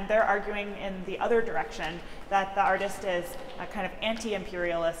 and they're arguing in the other direction, that the artist is a kind of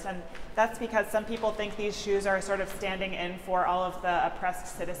anti-imperialist, and that's because some people think these shoes are sort of standing in for all of the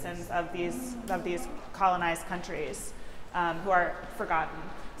oppressed citizens of these colonized countries who are forgotten.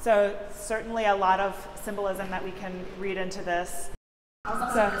 So certainly a lot of symbolism that we can read into this. I was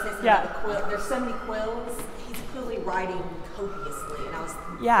also going to say something about the quill. There's so many quills. He's clearly writing copiously, and I was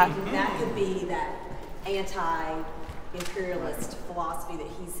thinking that could be that anti-imperialist philosophy that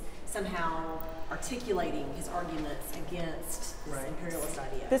he's somehow articulating his arguments against this imperialist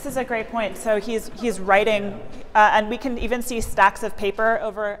idea. This is a great point. So he's writing, and we can even see stacks of paper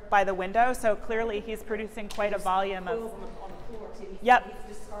over by the window. So clearly he's producing quite a volume of. On the floor too. Yep.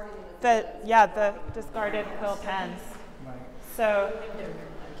 He's discarding the discarded quill pens. Right. So.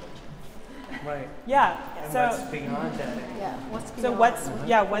 Right. Yeah. And so what's beyond that? Yeah. What's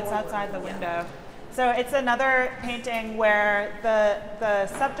what's outside the window? So it's another painting where the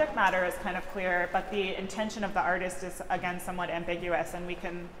subject matter is kind of clear, but the intention of the artist is again somewhat ambiguous, and we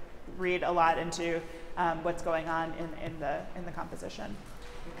can read a lot into what's going on in the composition.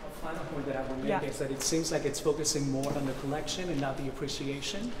 A final point that I would make is that it seems like it's focusing more on the collection and not the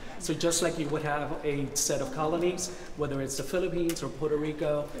appreciation. So just like you would have a set of colonies, whether it's the Philippines or Puerto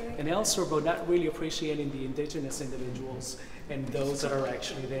Rico and elsewhere, but not really appreciating the indigenous individuals and those that are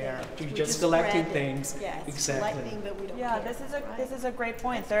actually there. You're just collecting things. Yes, exactly. Collecting, but we don't Yeah, care. this is a great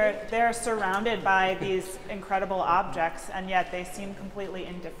point. They're surrounded by these incredible objects, and yet they seem completely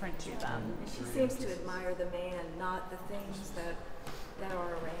indifferent to them. She seems to admire the man, not the things that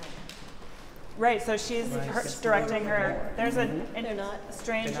are around. Right, so she's directing her. There's a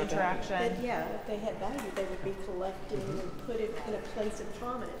strange But interaction. yeah, if they had value, they would be collected and put it in a place of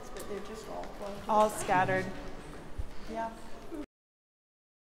prominence, but they're just all thrown to All the side. scattered. Yeah.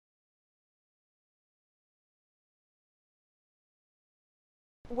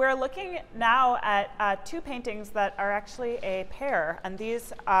 We're looking now at two paintings that are actually a pair, and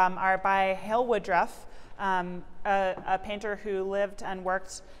these are by Hale Woodruff, a painter who lived and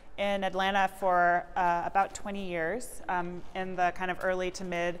worked in Atlanta for about 20 years in the kind of early to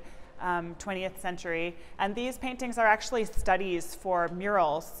mid 20th century. And these paintings are actually studies for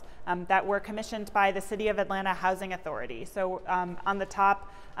murals that were commissioned by the City of Atlanta Housing Authority. So on the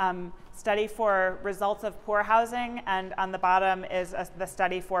top, study for results of poor housing, and on the bottom is the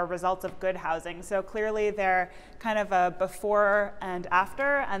study for results of good housing. So clearly they're kind of a before and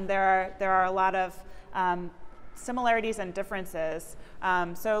after, and there are a lot of similarities and differences.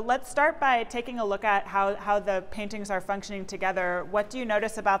 So let's start by taking a look at how the paintings are functioning together. What do you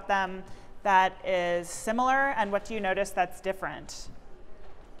notice about them that is similar, and what do you notice that's different?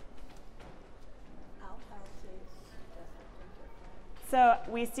 So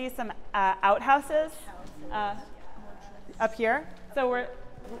we see some outhouses up here. So we're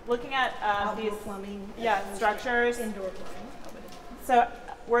looking at these plumbing, structures. Indoor plumbing. So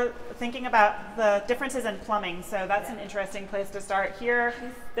we're thinking about the differences in plumbing. So that's an interesting place to start. Here,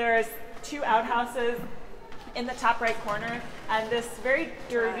 there's two outhouses in the top right corner, and this very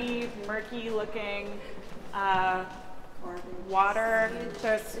dirty, murky-looking water,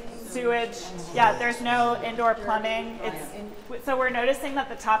 there's sewage. Yeah, there's no indoor plumbing. So we're noticing that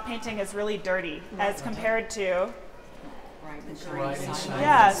the top painting is really dirty as compared to.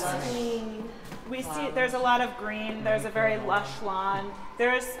 Yes. We see there's a lot of green. There's a very lush lawn.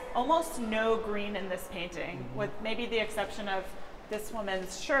 There's almost no green in this painting, with maybe the exception of this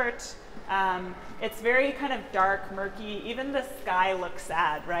woman's shirt. It's very kind of dark, murky. Even the sky looks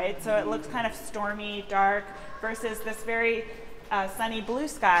sad, right? So it looks kind of stormy, dark, versus this very sunny blue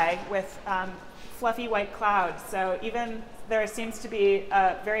sky with fluffy white clouds. So even there seems to be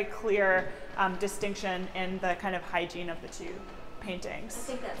a very clear distinction in the kind of hygiene of the two paintings.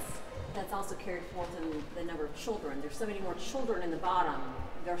 I think that's also carried forth in the number of children. There's so many more children in the bottom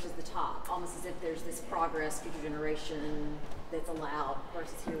versus the top, almost as if there's this progress, future generation that's allowed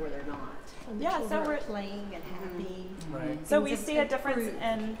versus here where they're not. Yeah, so we're playing and happy. Right. So we see a difference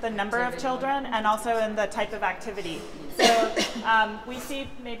in the number of children and also in the type of activity. So we see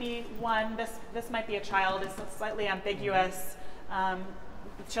maybe one, this might be a child, it's slightly ambiguous.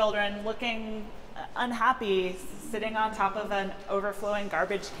 Children looking unhappy, sitting on top of an overflowing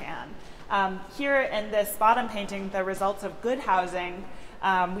garbage can. Here in this bottom painting, the results of good housing,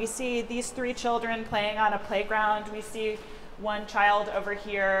 we see these three children playing on a playground. We see one child over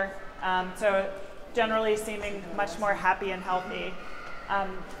here, so generally seeming much more happy and healthy.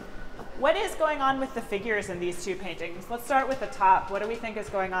 what is going on with the figures in these two paintings? Let's start with the top. What do we think is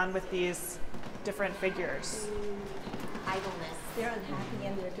going on with these different figures? Idleness. They're unhappy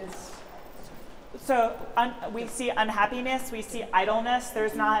and they're just. So we see unhappiness, we see idleness.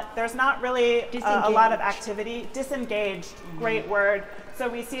 There's not really a lot of activity. Disengaged, great word. So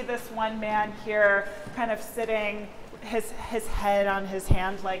we see this one man here kind of sitting, his head on his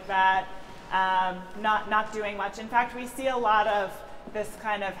hand like that, not doing much. In fact, we see a lot of this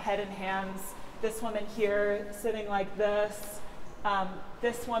kind of head and hands. This woman here sitting like this.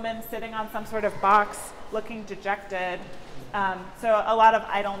 This woman sitting on some sort of box, looking dejected. So a lot of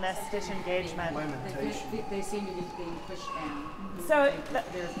idleness, disengagement. They seem to be being pushed down. So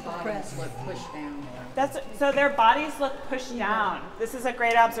their bodies look pushed down. So their bodies look pushed down. This is a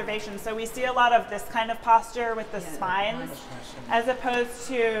great observation. So we see a lot of this kind of posture with the spines, as opposed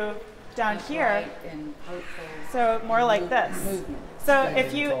to down here. So more like this. So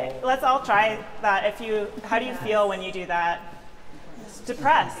if you, let's all try that. How do you feel when you do that?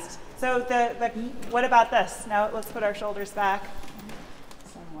 Depressed. So what about this? Now let's put our shoulders back.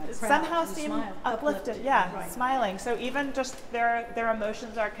 Somehow seem uplifted, smiling. So even just their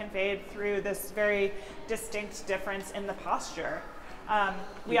emotions are conveyed through this very distinct difference in the posture. Go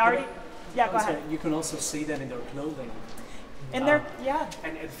ahead. You can also see that in their clothing. And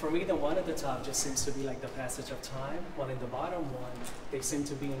for me, the one at the top just seems to be like the passage of time, while in the bottom one, they seem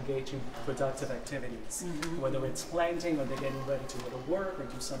to be engaged in productive activities, whether it's planting or they're getting ready to go to work or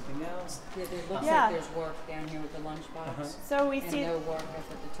do something else. Yeah, it looks like there's work down here with the lunchbox. So we see no work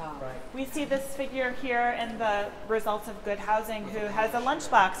up at the top. Right. We see this figure here in the results of good housing who has a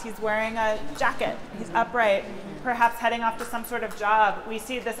lunchbox. He's wearing a jacket. He's upright, perhaps heading off to some sort of job. We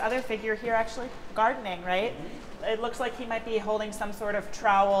see this other figure here actually gardening, right? It looks like he might be holding some sort of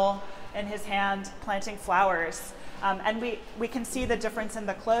trowel in his hand, planting flowers. And we can see the difference in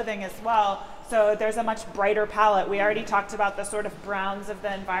the clothing as well. So there's a much brighter palette. We already talked about the sort of browns of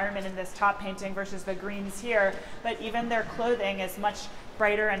the environment in this top painting versus the greens here, but even their clothing is much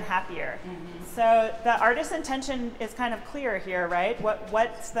brighter and happier. So the artist's intention is kind of clear here, right?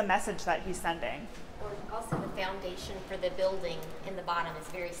 What's the message that he's sending? Also, the foundation for the building in the bottom is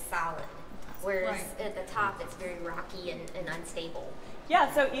very solid. Whereas at the top, it's very rocky and unstable.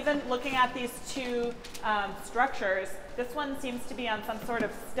 Yeah, so even looking at these two structures, this one seems to be on some sort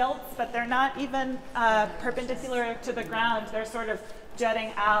of stilts, but they're not even perpendicular to the ground. They're sort of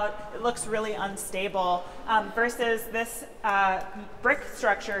jutting out. It looks really unstable versus this brick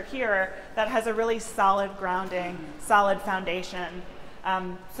structure here that has a really solid grounding, solid foundation.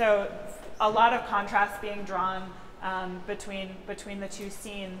 So a lot of contrast being drawn between the two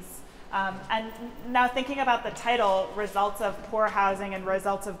scenes. And now thinking about the title, results of poor housing and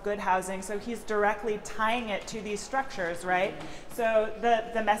results of good housing, so he's directly tying it to these structures, right? So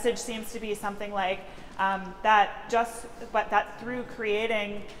the message seems to be something like that through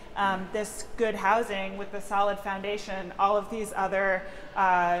creating this good housing with the solid foundation, all of these other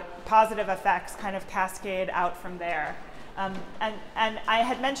positive effects kind of cascade out from there. And I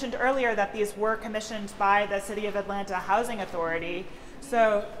had mentioned earlier that these were commissioned by the City of Atlanta Housing Authority.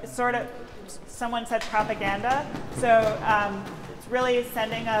 So it's sort of, someone said propaganda. So it's really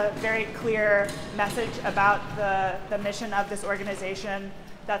sending a very clear message about the mission of this organization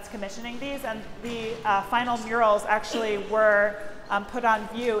that's commissioning these. And the final murals actually were put on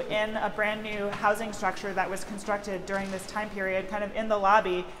view in a brand new housing structure that was constructed during this time period, kind of in the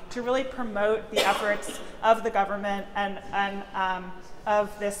lobby, to really promote the efforts of the government and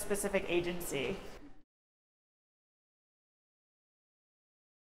of this specific agency.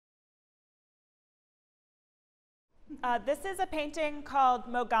 This is a painting called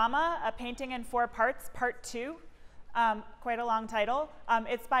Mogama, a painting in 4 parts, part 2. Quite a long title.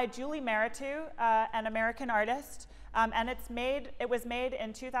 It's by Julie Meritu, an American artist, and it was made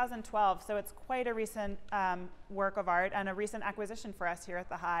in 2012, so it's quite a recent work of art and a recent acquisition for us here at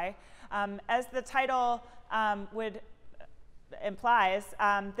the High. As the title implies,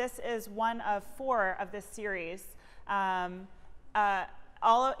 this is one of 4 of this series.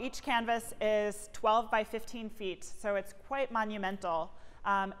 Each canvas is 12 by 15 feet, so it's quite monumental.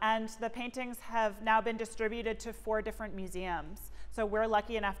 And the paintings have now been distributed to 4 different museums. So we're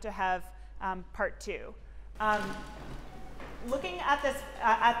lucky enough to have part 2. Looking at this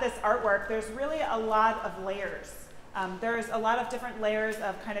artwork, there's really a lot of layers. There's a lot of different layers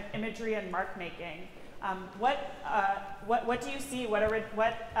of kind of imagery and mark making. What do you see? What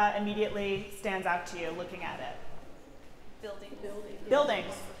immediately stands out to you looking at it?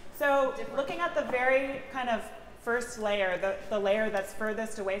 Buildings. So looking at the very kind of first layer, the layer that's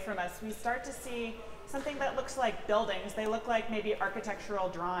furthest away from us, we start to see something that looks like buildings. They look like maybe architectural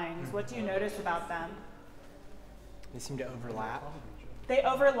drawings. What do you notice about them? They seem to overlap. They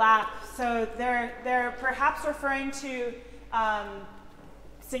overlap, so they're perhaps referring to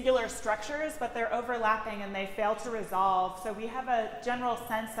singular structures, but they're overlapping and they fail to resolve. So we have a general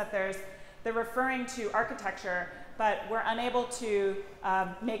sense that they're referring to architecture, but we're unable to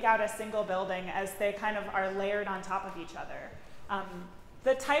make out a single building as they kind of are layered on top of each other.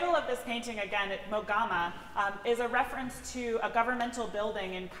 The title of this painting, again, Mogama, is a reference to a governmental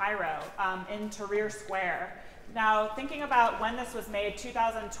building in Cairo, in Tahrir Square. Now, thinking about when this was made,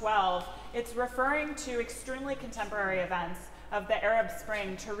 2012, it's referring to extremely contemporary events of the Arab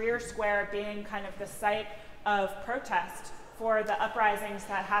Spring, Tahrir Square being kind of the site of protest for the uprisings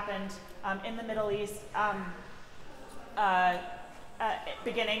that happened in the Middle East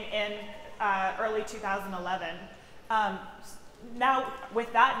beginning in early 2011. Now,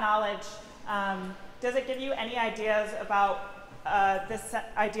 with that knowledge, does it give you any ideas about this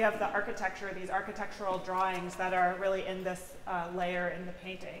idea of the architecture, these architectural drawings that are really in this layer in the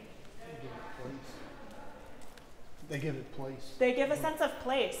painting? They give it place. They give a sense of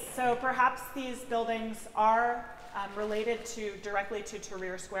place. So perhaps these buildings are related directly to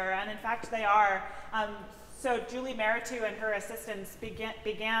Tahrir Square, and in fact they are. So Julie Meritu and her assistants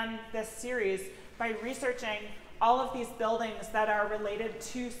began this series by researching all of these buildings that are related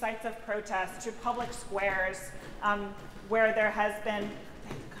to sites of protest, to public squares, where there has been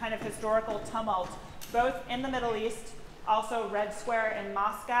kind of historical tumult, both in the Middle East, also Red Square in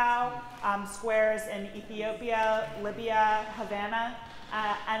Moscow, squares in Ethiopia, Libya, Havana,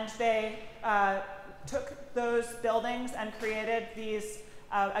 and they took those buildings and created these,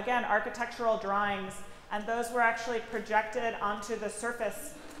 again, architectural drawings, and those were actually projected onto the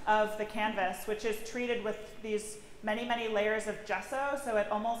surface of the canvas, which is treated with these many, many layers of gesso, so it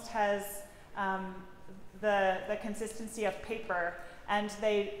almost has the consistency of paper. And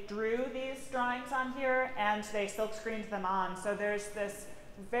they drew these drawings on here, and they silk screened them on. So there's this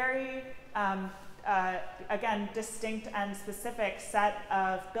very, again, distinct and specific set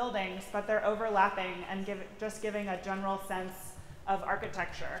of buildings, but they're overlapping and just giving a general sense of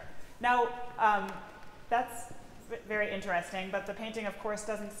architecture. Now, that's very interesting, but the painting, of course,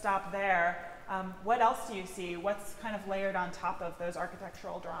 doesn't stop there. What else do you see? What's kind of layered on top of those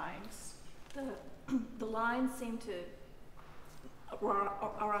architectural drawings? The lines seem to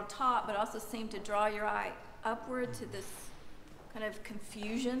are on top, but also seem to draw your eye upward to this kind of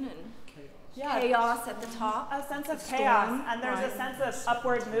confusion and chaos at the top. A sense of chaos, and there's a sense of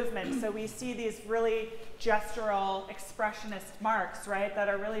upward movement. So we see these really gestural, expressionist marks, right, that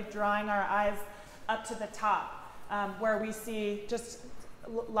are really drawing our eyes up to the top, where we see just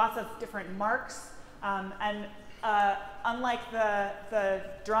lots of different marks, and unlike the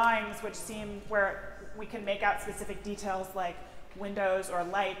drawings, which seem where we can make out specific details like windows or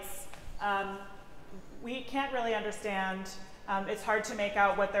lights, we can't really understand. It's hard to make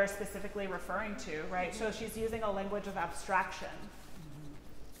out what they're specifically referring to, right? So she's using a language of abstraction.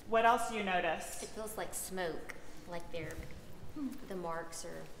 What else do you notice? It feels like smoke, like the marks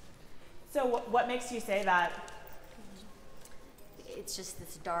are. So what makes you say that? It's just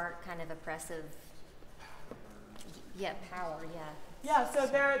this dark, kind of oppressive, power, Yeah, so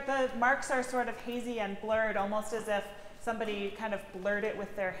the marks are sort of hazy and blurred, almost as if somebody kind of blurred it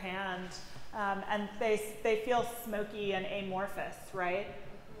with their hand, and they feel smoky and amorphous, right?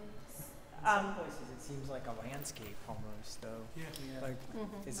 In some places it seems like a landscape almost, though. Yeah. Like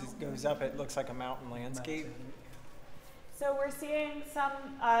as it goes up, it looks like a mountain landscape. So we're seeing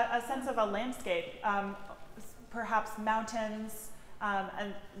a sense of a landscape, perhaps mountains,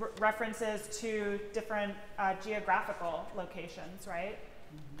 and references to different geographical locations, right?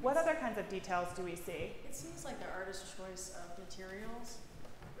 What other kinds of details do we see? It seems like the artist's choice of materials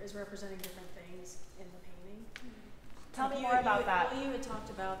is representing different things in the painting. Tell me more about that. Well, you had talked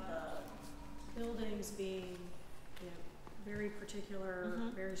about the buildings being, very particular,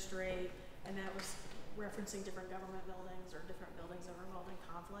 very straight, and that was referencing different government buildings or different buildings that were involved in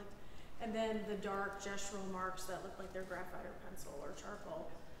conflict. And then the dark gestural marks that look like they're graphite or pencil or charcoal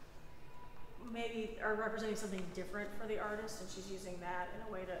maybe are representing something different for the artist, and she's using that in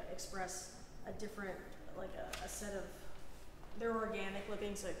a way to express a different, like a set of, they're organic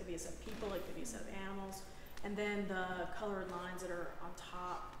looking, so it could be a set of people, it could be a set of animals, and then the colored lines that are on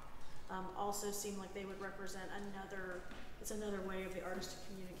top also seem like they would represent another way of the artist to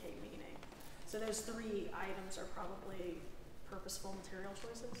communicate meaning. So those three items are probably purposeful material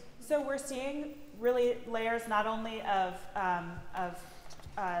choices. So we're seeing really layers not only of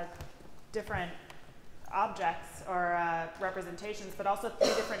different objects or representations, but also three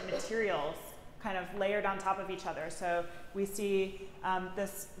different materials kind of layered on top of each other. So we see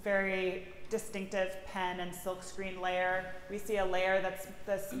this very distinctive pen and silkscreen layer. We see a layer that's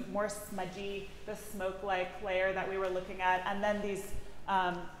this more smudgy, the smoke-like layer that we were looking at, and then these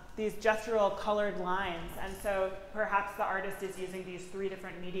gestural colored lines. And so perhaps the artist is using these 3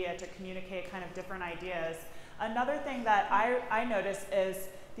 different media to communicate kind of different ideas. Another thing that I noticed is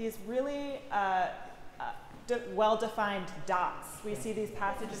these really well-defined dots. We see these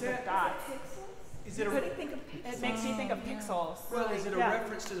passages of dots. Is it It makes you think of pixels. Well, is it a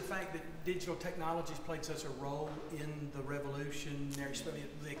reference to the fact that digital technologies played such a role in the revolutionary stuff?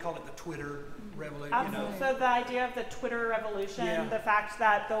 They call it the Twitter revolution. Absolutely. So the idea of the Twitter revolution, the fact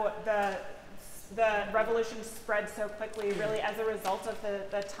that the revolution spread so quickly, really as a result of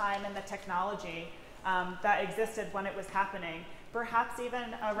the time and the technology that existed when it was happening. Perhaps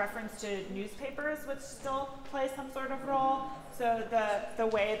even a reference to newspapers, which still play some sort of role. So the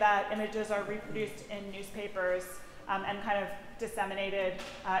way that images are reproduced in newspapers and kind of disseminated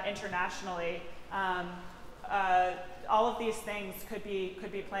internationally, all of these things could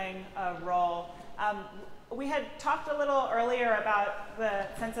be playing a role. We had talked a little earlier about the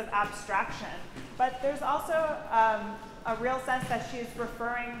sense of abstraction, but there's also a real sense that she's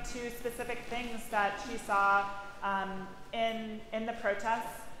referring to specific things that she saw in the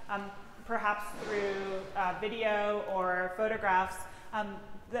protests, perhaps through video or photographs.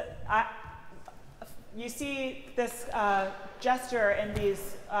 You see this gesture in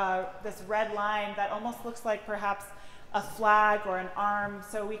this red line that almost looks like perhaps a flag or an arm.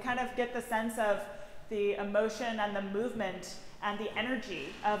 So we kind of get the sense of the emotion and the movement and the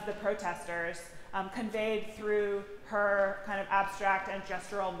energy of the protesters conveyed through her kind of abstract and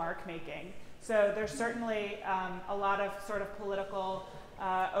gestural mark making. So there's certainly a lot of sort of political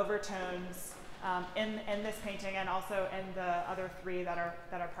overtones in this painting, and also in the other 3 that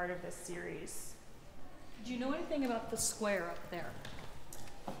are part of this series. Do you know anything about the square up there?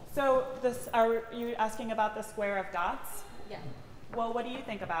 So are you asking about the square of dots? Yeah. Well, what do you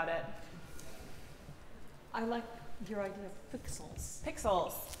think about it? I like your idea of pixels.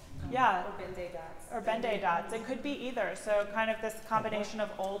 Pixels. Yeah. Or Ben-Day dots. Or Ben-Day dots. It could be either. So kind of this combination of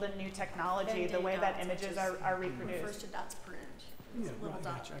old and new technology, the way that images are reproduced. Refers to dots per inch. Yeah, Little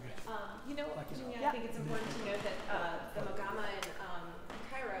dots. You know, Virginia, I think it's important to note that the Mogama in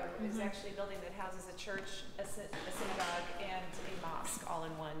Cairo is actually a building that houses a church, a synagogue, and a mosque all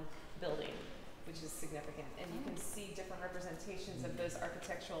in one building, which is significant. And you can see different representations of those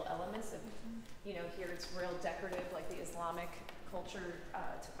architectural elements. Of, you know, here it's real decorative, like the Islamic culture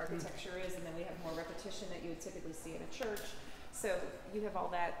architecture is, and then we have more repetition that you would typically see in a church. So you have all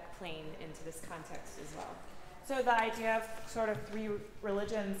that playing into this context as well. So the idea of sort of 3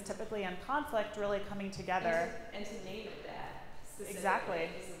 religions typically in conflict really coming together. And to name it that specifically exactly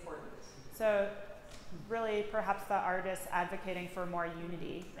is important. So really perhaps the artist advocating for more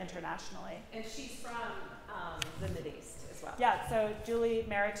unity internationally. And she's from the Mideast as well. Yeah, so Julie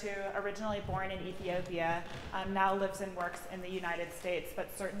Meritu, originally born in Ethiopia, now lives and works in the United States, but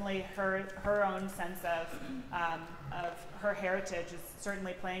certainly her own sense of her heritage is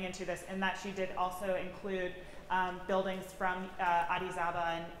certainly playing into this, in that she did also include buildings from Addis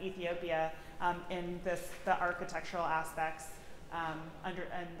Ababa in Ethiopia in the architectural aspects and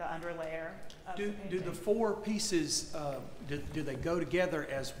the underlayer of the painting. Do the 4 pieces, do they go together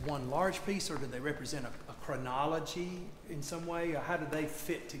as one large piece, or do they represent a chronology in some way, or how do they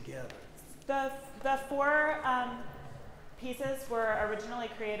fit together? The 4 pieces were originally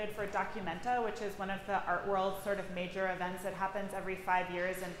created for Documenta, which is one of the art world's sort of major events that happens every 5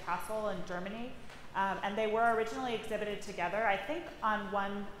 years in Kassel in Germany. And they were originally exhibited together, I think, on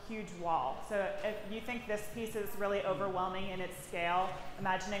one huge wall. So if you think this piece is really overwhelming in its scale,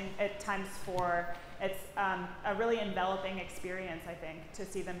 imagining it times 4, it's a really enveloping experience, I think, to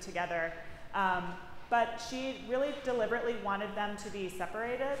see them together. But she really deliberately wanted them to be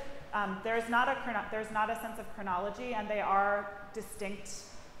separated. There's not a sense of chronology, and they are distinct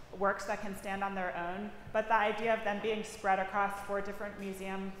works that can stand on their own, but the idea of them being spread across 4 different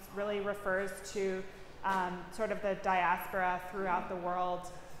museums really refers to sort of the diaspora throughout the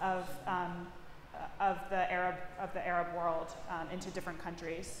world of the Arab world into different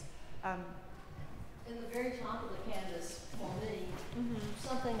countries. In the very top of the canvas, for me,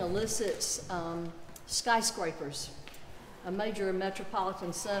 something elicits skyscrapers, a major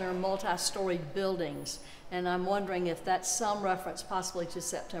metropolitan center, multi-storied buildings. And I'm wondering if that's some reference possibly to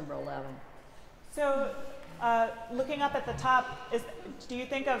September 11. So looking up at the top, do you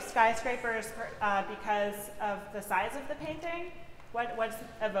think of skyscrapers because of the size of the painting? What's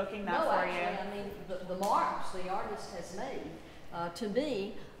evoking that for you? No, actually, I mean, the marks the artist has made To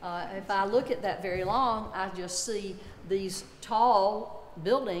me, if I look at that very long, I just see these tall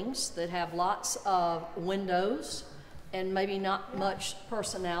buildings that have lots of windows and maybe not much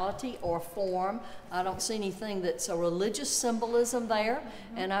personality or form. I don't see anything that's a religious symbolism there,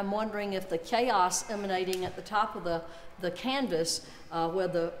 and I'm wondering if the chaos emanating at the top of the canvas, where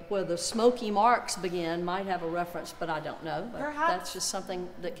the smoky marks begin, might have a reference, but I don't know. But Perhaps that's just something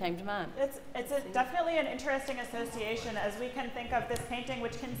that came to mind. It's definitely an interesting association, as we can think of this painting,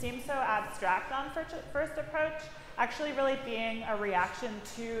 which can seem so abstract on first approach, actually really being a reaction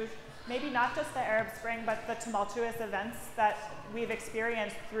to maybe not just the Arab Spring, but the tumultuous events that we've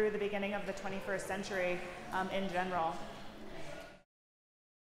experienced through the beginning of the 21st century in general.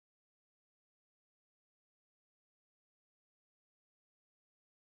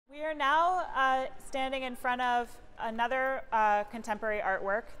 We are now standing in front of another contemporary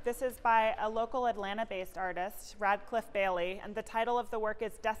artwork. This is by a local Atlanta-based artist, Radcliffe Bailey, and the title of the work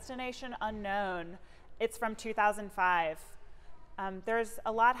is Destination Unknown. It's from 2005. There's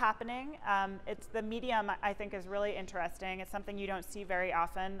a lot happening. The medium, I think, is really interesting. It's something you don't see very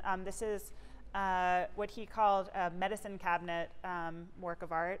often. This is what he called a medicine cabinet work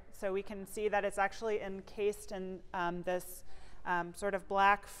of art. So we can see that it's actually encased in this sort of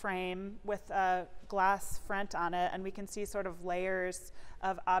black frame with a glass front on it, and we can see sort of layers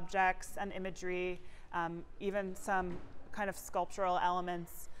of objects and imagery, even some kind of sculptural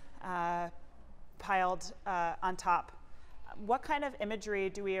elements piled on top. What kind of imagery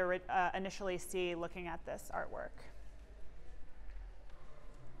do we initially see looking at this artwork?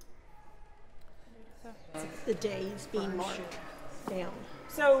 The days being marked down.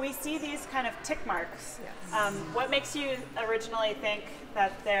 So we see these kind of tick marks. Yes. What makes you originally think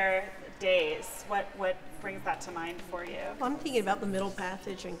that they're days? What brings that to mind for you? Well, I'm thinking about the middle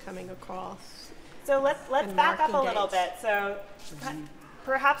passage and coming across. So let's back up a little bit. So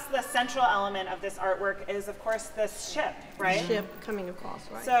perhaps the central element of this artwork is, of course, this ship, right? Ship coming across,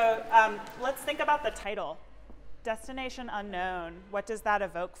 right. So let's think about the title, Destination Unknown. What does that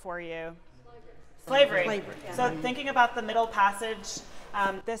evoke for you? Slavery. Slavery. Yeah. So thinking about the middle passage,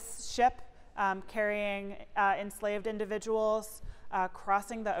 this ship carrying enslaved individuals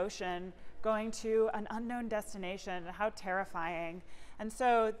crossing the ocean, going to an unknown destination, how terrifying. And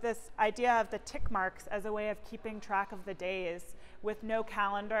so this idea of the tick marks as a way of keeping track of the days with no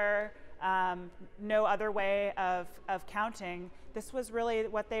calendar, no other way of counting, this was really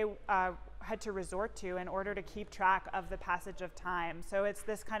what they had to resort to in order to keep track of the passage of time. So it's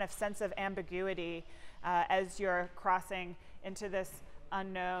this kind of sense of ambiguity as you're crossing into this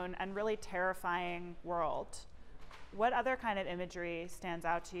unknown and really terrifying world. What other kind of imagery stands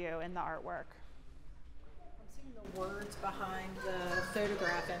out to you in the artwork? The words behind the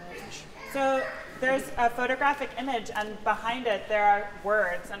photograph image. So there's a photographic image, and behind it there are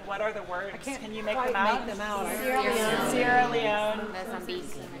words. And what are the words? Can you make them out? Sierra Leone,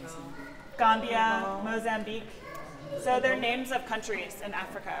 Mozambique, Gambia, Mozambique. So they're names of countries in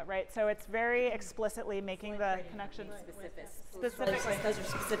Africa, right? So it's very explicitly making the connection. Specifically. Those are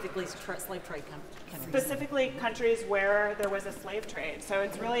specifically slave trade countries. Specifically countries where there was a slave trade. So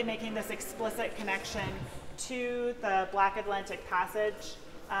it's really making this explicit connection to the Black Atlantic Passage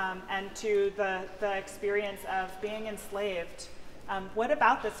and to the experience of being enslaved. What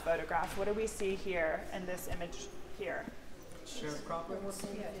about this photograph? What do we see here in this image here?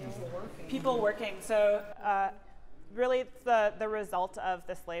 People working. So really it's the result of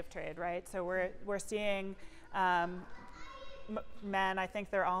the slave trade, right? So we're seeing men, I think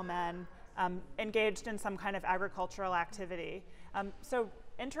they're all men, engaged in some kind of agricultural activity. So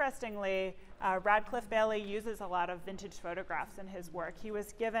interestingly, Radcliffe Bailey uses a lot of vintage photographs in his work. He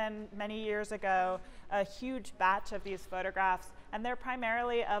was given many years ago a huge batch of these photographs, and they're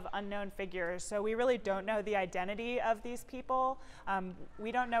primarily of unknown figures. So we really don't know the identity of these people.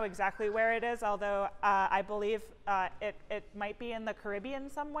 We don't know exactly where it is, although I believe it might be in the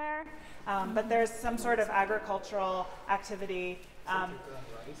Caribbean somewhere. But there's some sort of agricultural activity.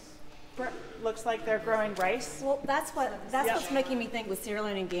 Looks like they're growing rice. Well, that's what's making me think with Sierra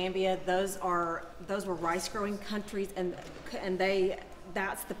Leone and Gambia. Those were rice growing countries, and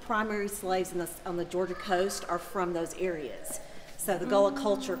that's the primary slaves on the Georgia coast are from those areas. So the Gullah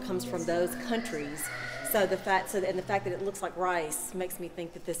culture comes from those countries. So the fact that it looks like rice makes me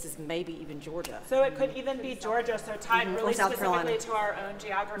think that this is maybe even Georgia. So it could even be Georgia, so tied really Or South specifically Carolina. to our own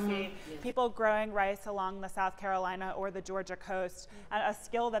geography. People growing rice along the South Carolina or the Georgia coast, a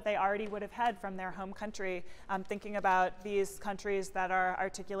skill that they already would have had from their home country, thinking about these countries that are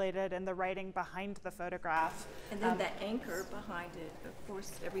articulated in the writing behind the photograph. And then the anchor behind it, of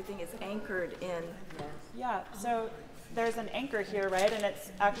course, everything is anchored in. Yeah, so there's an anchor here, right? And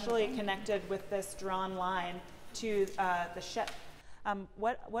it's actually connected with this drawn line to the ship.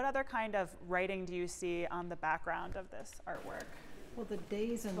 What other kind of writing do you see on the background of this artwork? Well, the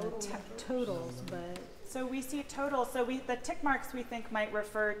days and the totals, but so we see totals. So the tick marks we think might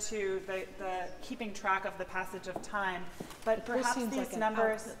refer to the keeping track of the passage of time, but perhaps seems these like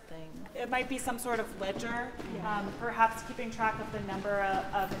numbers. An output thing. It might be some sort of ledger, perhaps keeping track of the number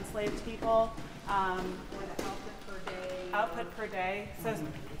of enslaved people. Or the output per day. Output per day. So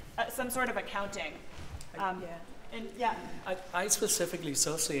some sort of accounting. And I specifically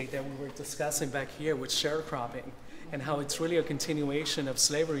associate that we were discussing back here with sharecropping and how it's really a continuation of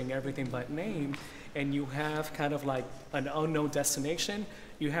slavery in everything but name. And you have kind of like an unknown destination.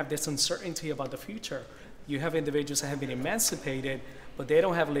 You have this uncertainty about the future. You have individuals that have been emancipated, but they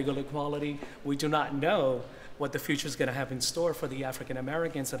don't have legal equality. We do not know what the future is going to have in store for the African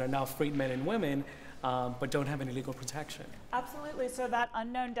Americans that are now freed men and women, but don't have any legal protection. Absolutely. So that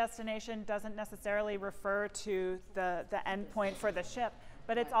unknown destination doesn't necessarily refer to the end point for the ship,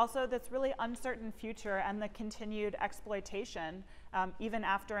 but it's also this really uncertain future and the continued exploitation, even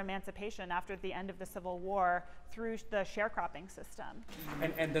after emancipation, after the end of the Civil War, through the sharecropping system.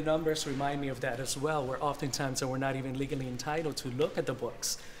 And the numbers remind me of that as well, where oftentimes we're not even legally entitled to look at the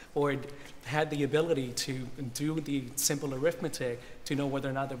books or had the ability to do the simple arithmetic to know whether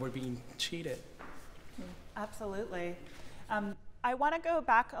or not they were being cheated. Absolutely. I want to go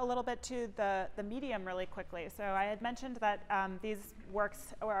back a little bit to the medium really quickly. So I had mentioned that these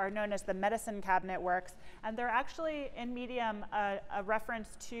works are known as the medicine cabinet works, and they're actually in medium a reference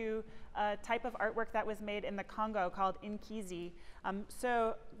to a type of artwork that was made in the Congo called Inkizi.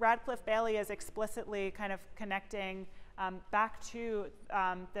 So Radcliffe Bailey is explicitly kind of connecting back to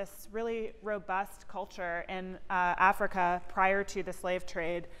this really robust culture in Africa prior to the slave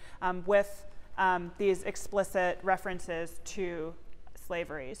trade with these explicit references to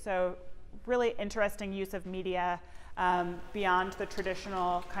slavery. So really interesting use of media beyond the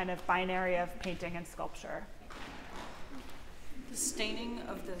traditional kind of binary of painting and sculpture. The staining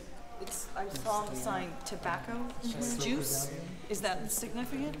of I saw on the sign tobacco juice. Is that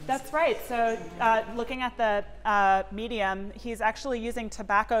significant? That's right. So looking at the medium, he's actually using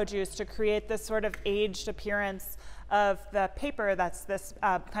tobacco juice to create this sort of aged appearance of the paper that's this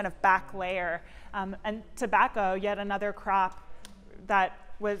kind of back layer. And tobacco, yet another crop that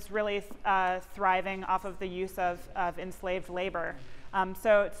was really thriving off of the use of enslaved labor.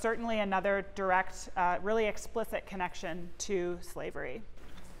 So it's certainly another direct, really explicit connection to slavery.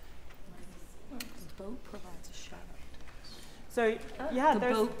 The boat provides a shadow. So yeah, the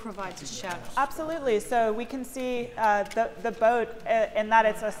boat provides a shadow. Absolutely. So we can see the boat in that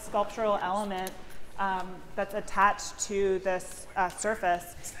it's a sculptural element that's attached to this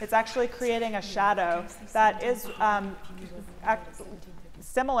surface. It's actually creating a shadow that is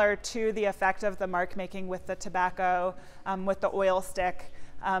similar to the effect of the mark making with the tobacco, with the oil stick.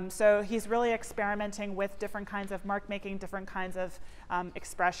 So he's really experimenting with different kinds of mark making, different kinds of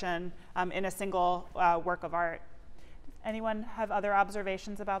expression in a single work of art. Anyone have other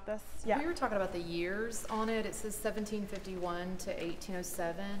observations about this? Yeah. We were talking about the years on it. It says 1751 to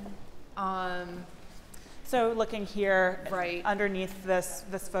 1807. So looking here, right underneath this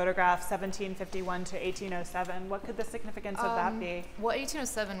photograph, 1751 to 1807, what could the significance of that be? Well,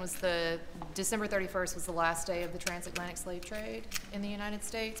 1807 was December 31st was the last day of the transatlantic slave trade in the United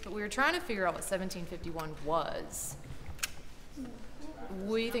States, but we were trying to figure out what 1751 was.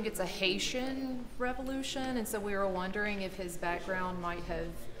 We think it's a Haitian revolution, and so we were wondering if his background might have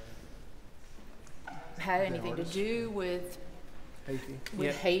had anything to do with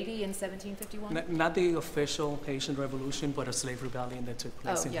Haiti in 1751? Not the official Haitian Revolution, but a slave rebellion that took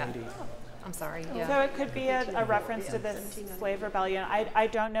place in Haiti. I'm sorry. Yeah. So it could be a reference to this slave rebellion. I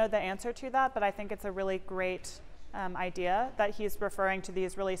don't know the answer to that, but I think it's a really great idea that he's referring to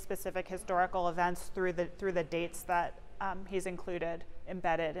these really specific historical events through the dates that he's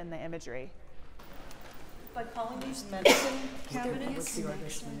embedded in the imagery. By calling these medicine cabinets,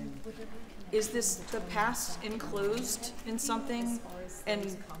 is this the past enclosed in something,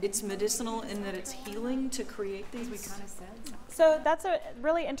 and it's medicinal in that it's healing to create these? We kind of said. So that's a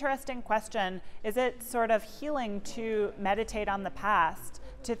really interesting question. Is it sort of healing to meditate on the past?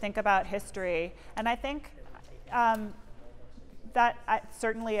 to think about history. And I think that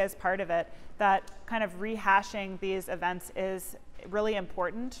certainly is part of it, that kind of rehashing these events is really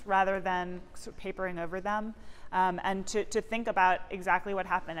important rather than sort of papering over them, and to think about exactly what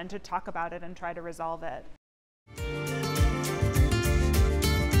happened and to talk about it and try to resolve it.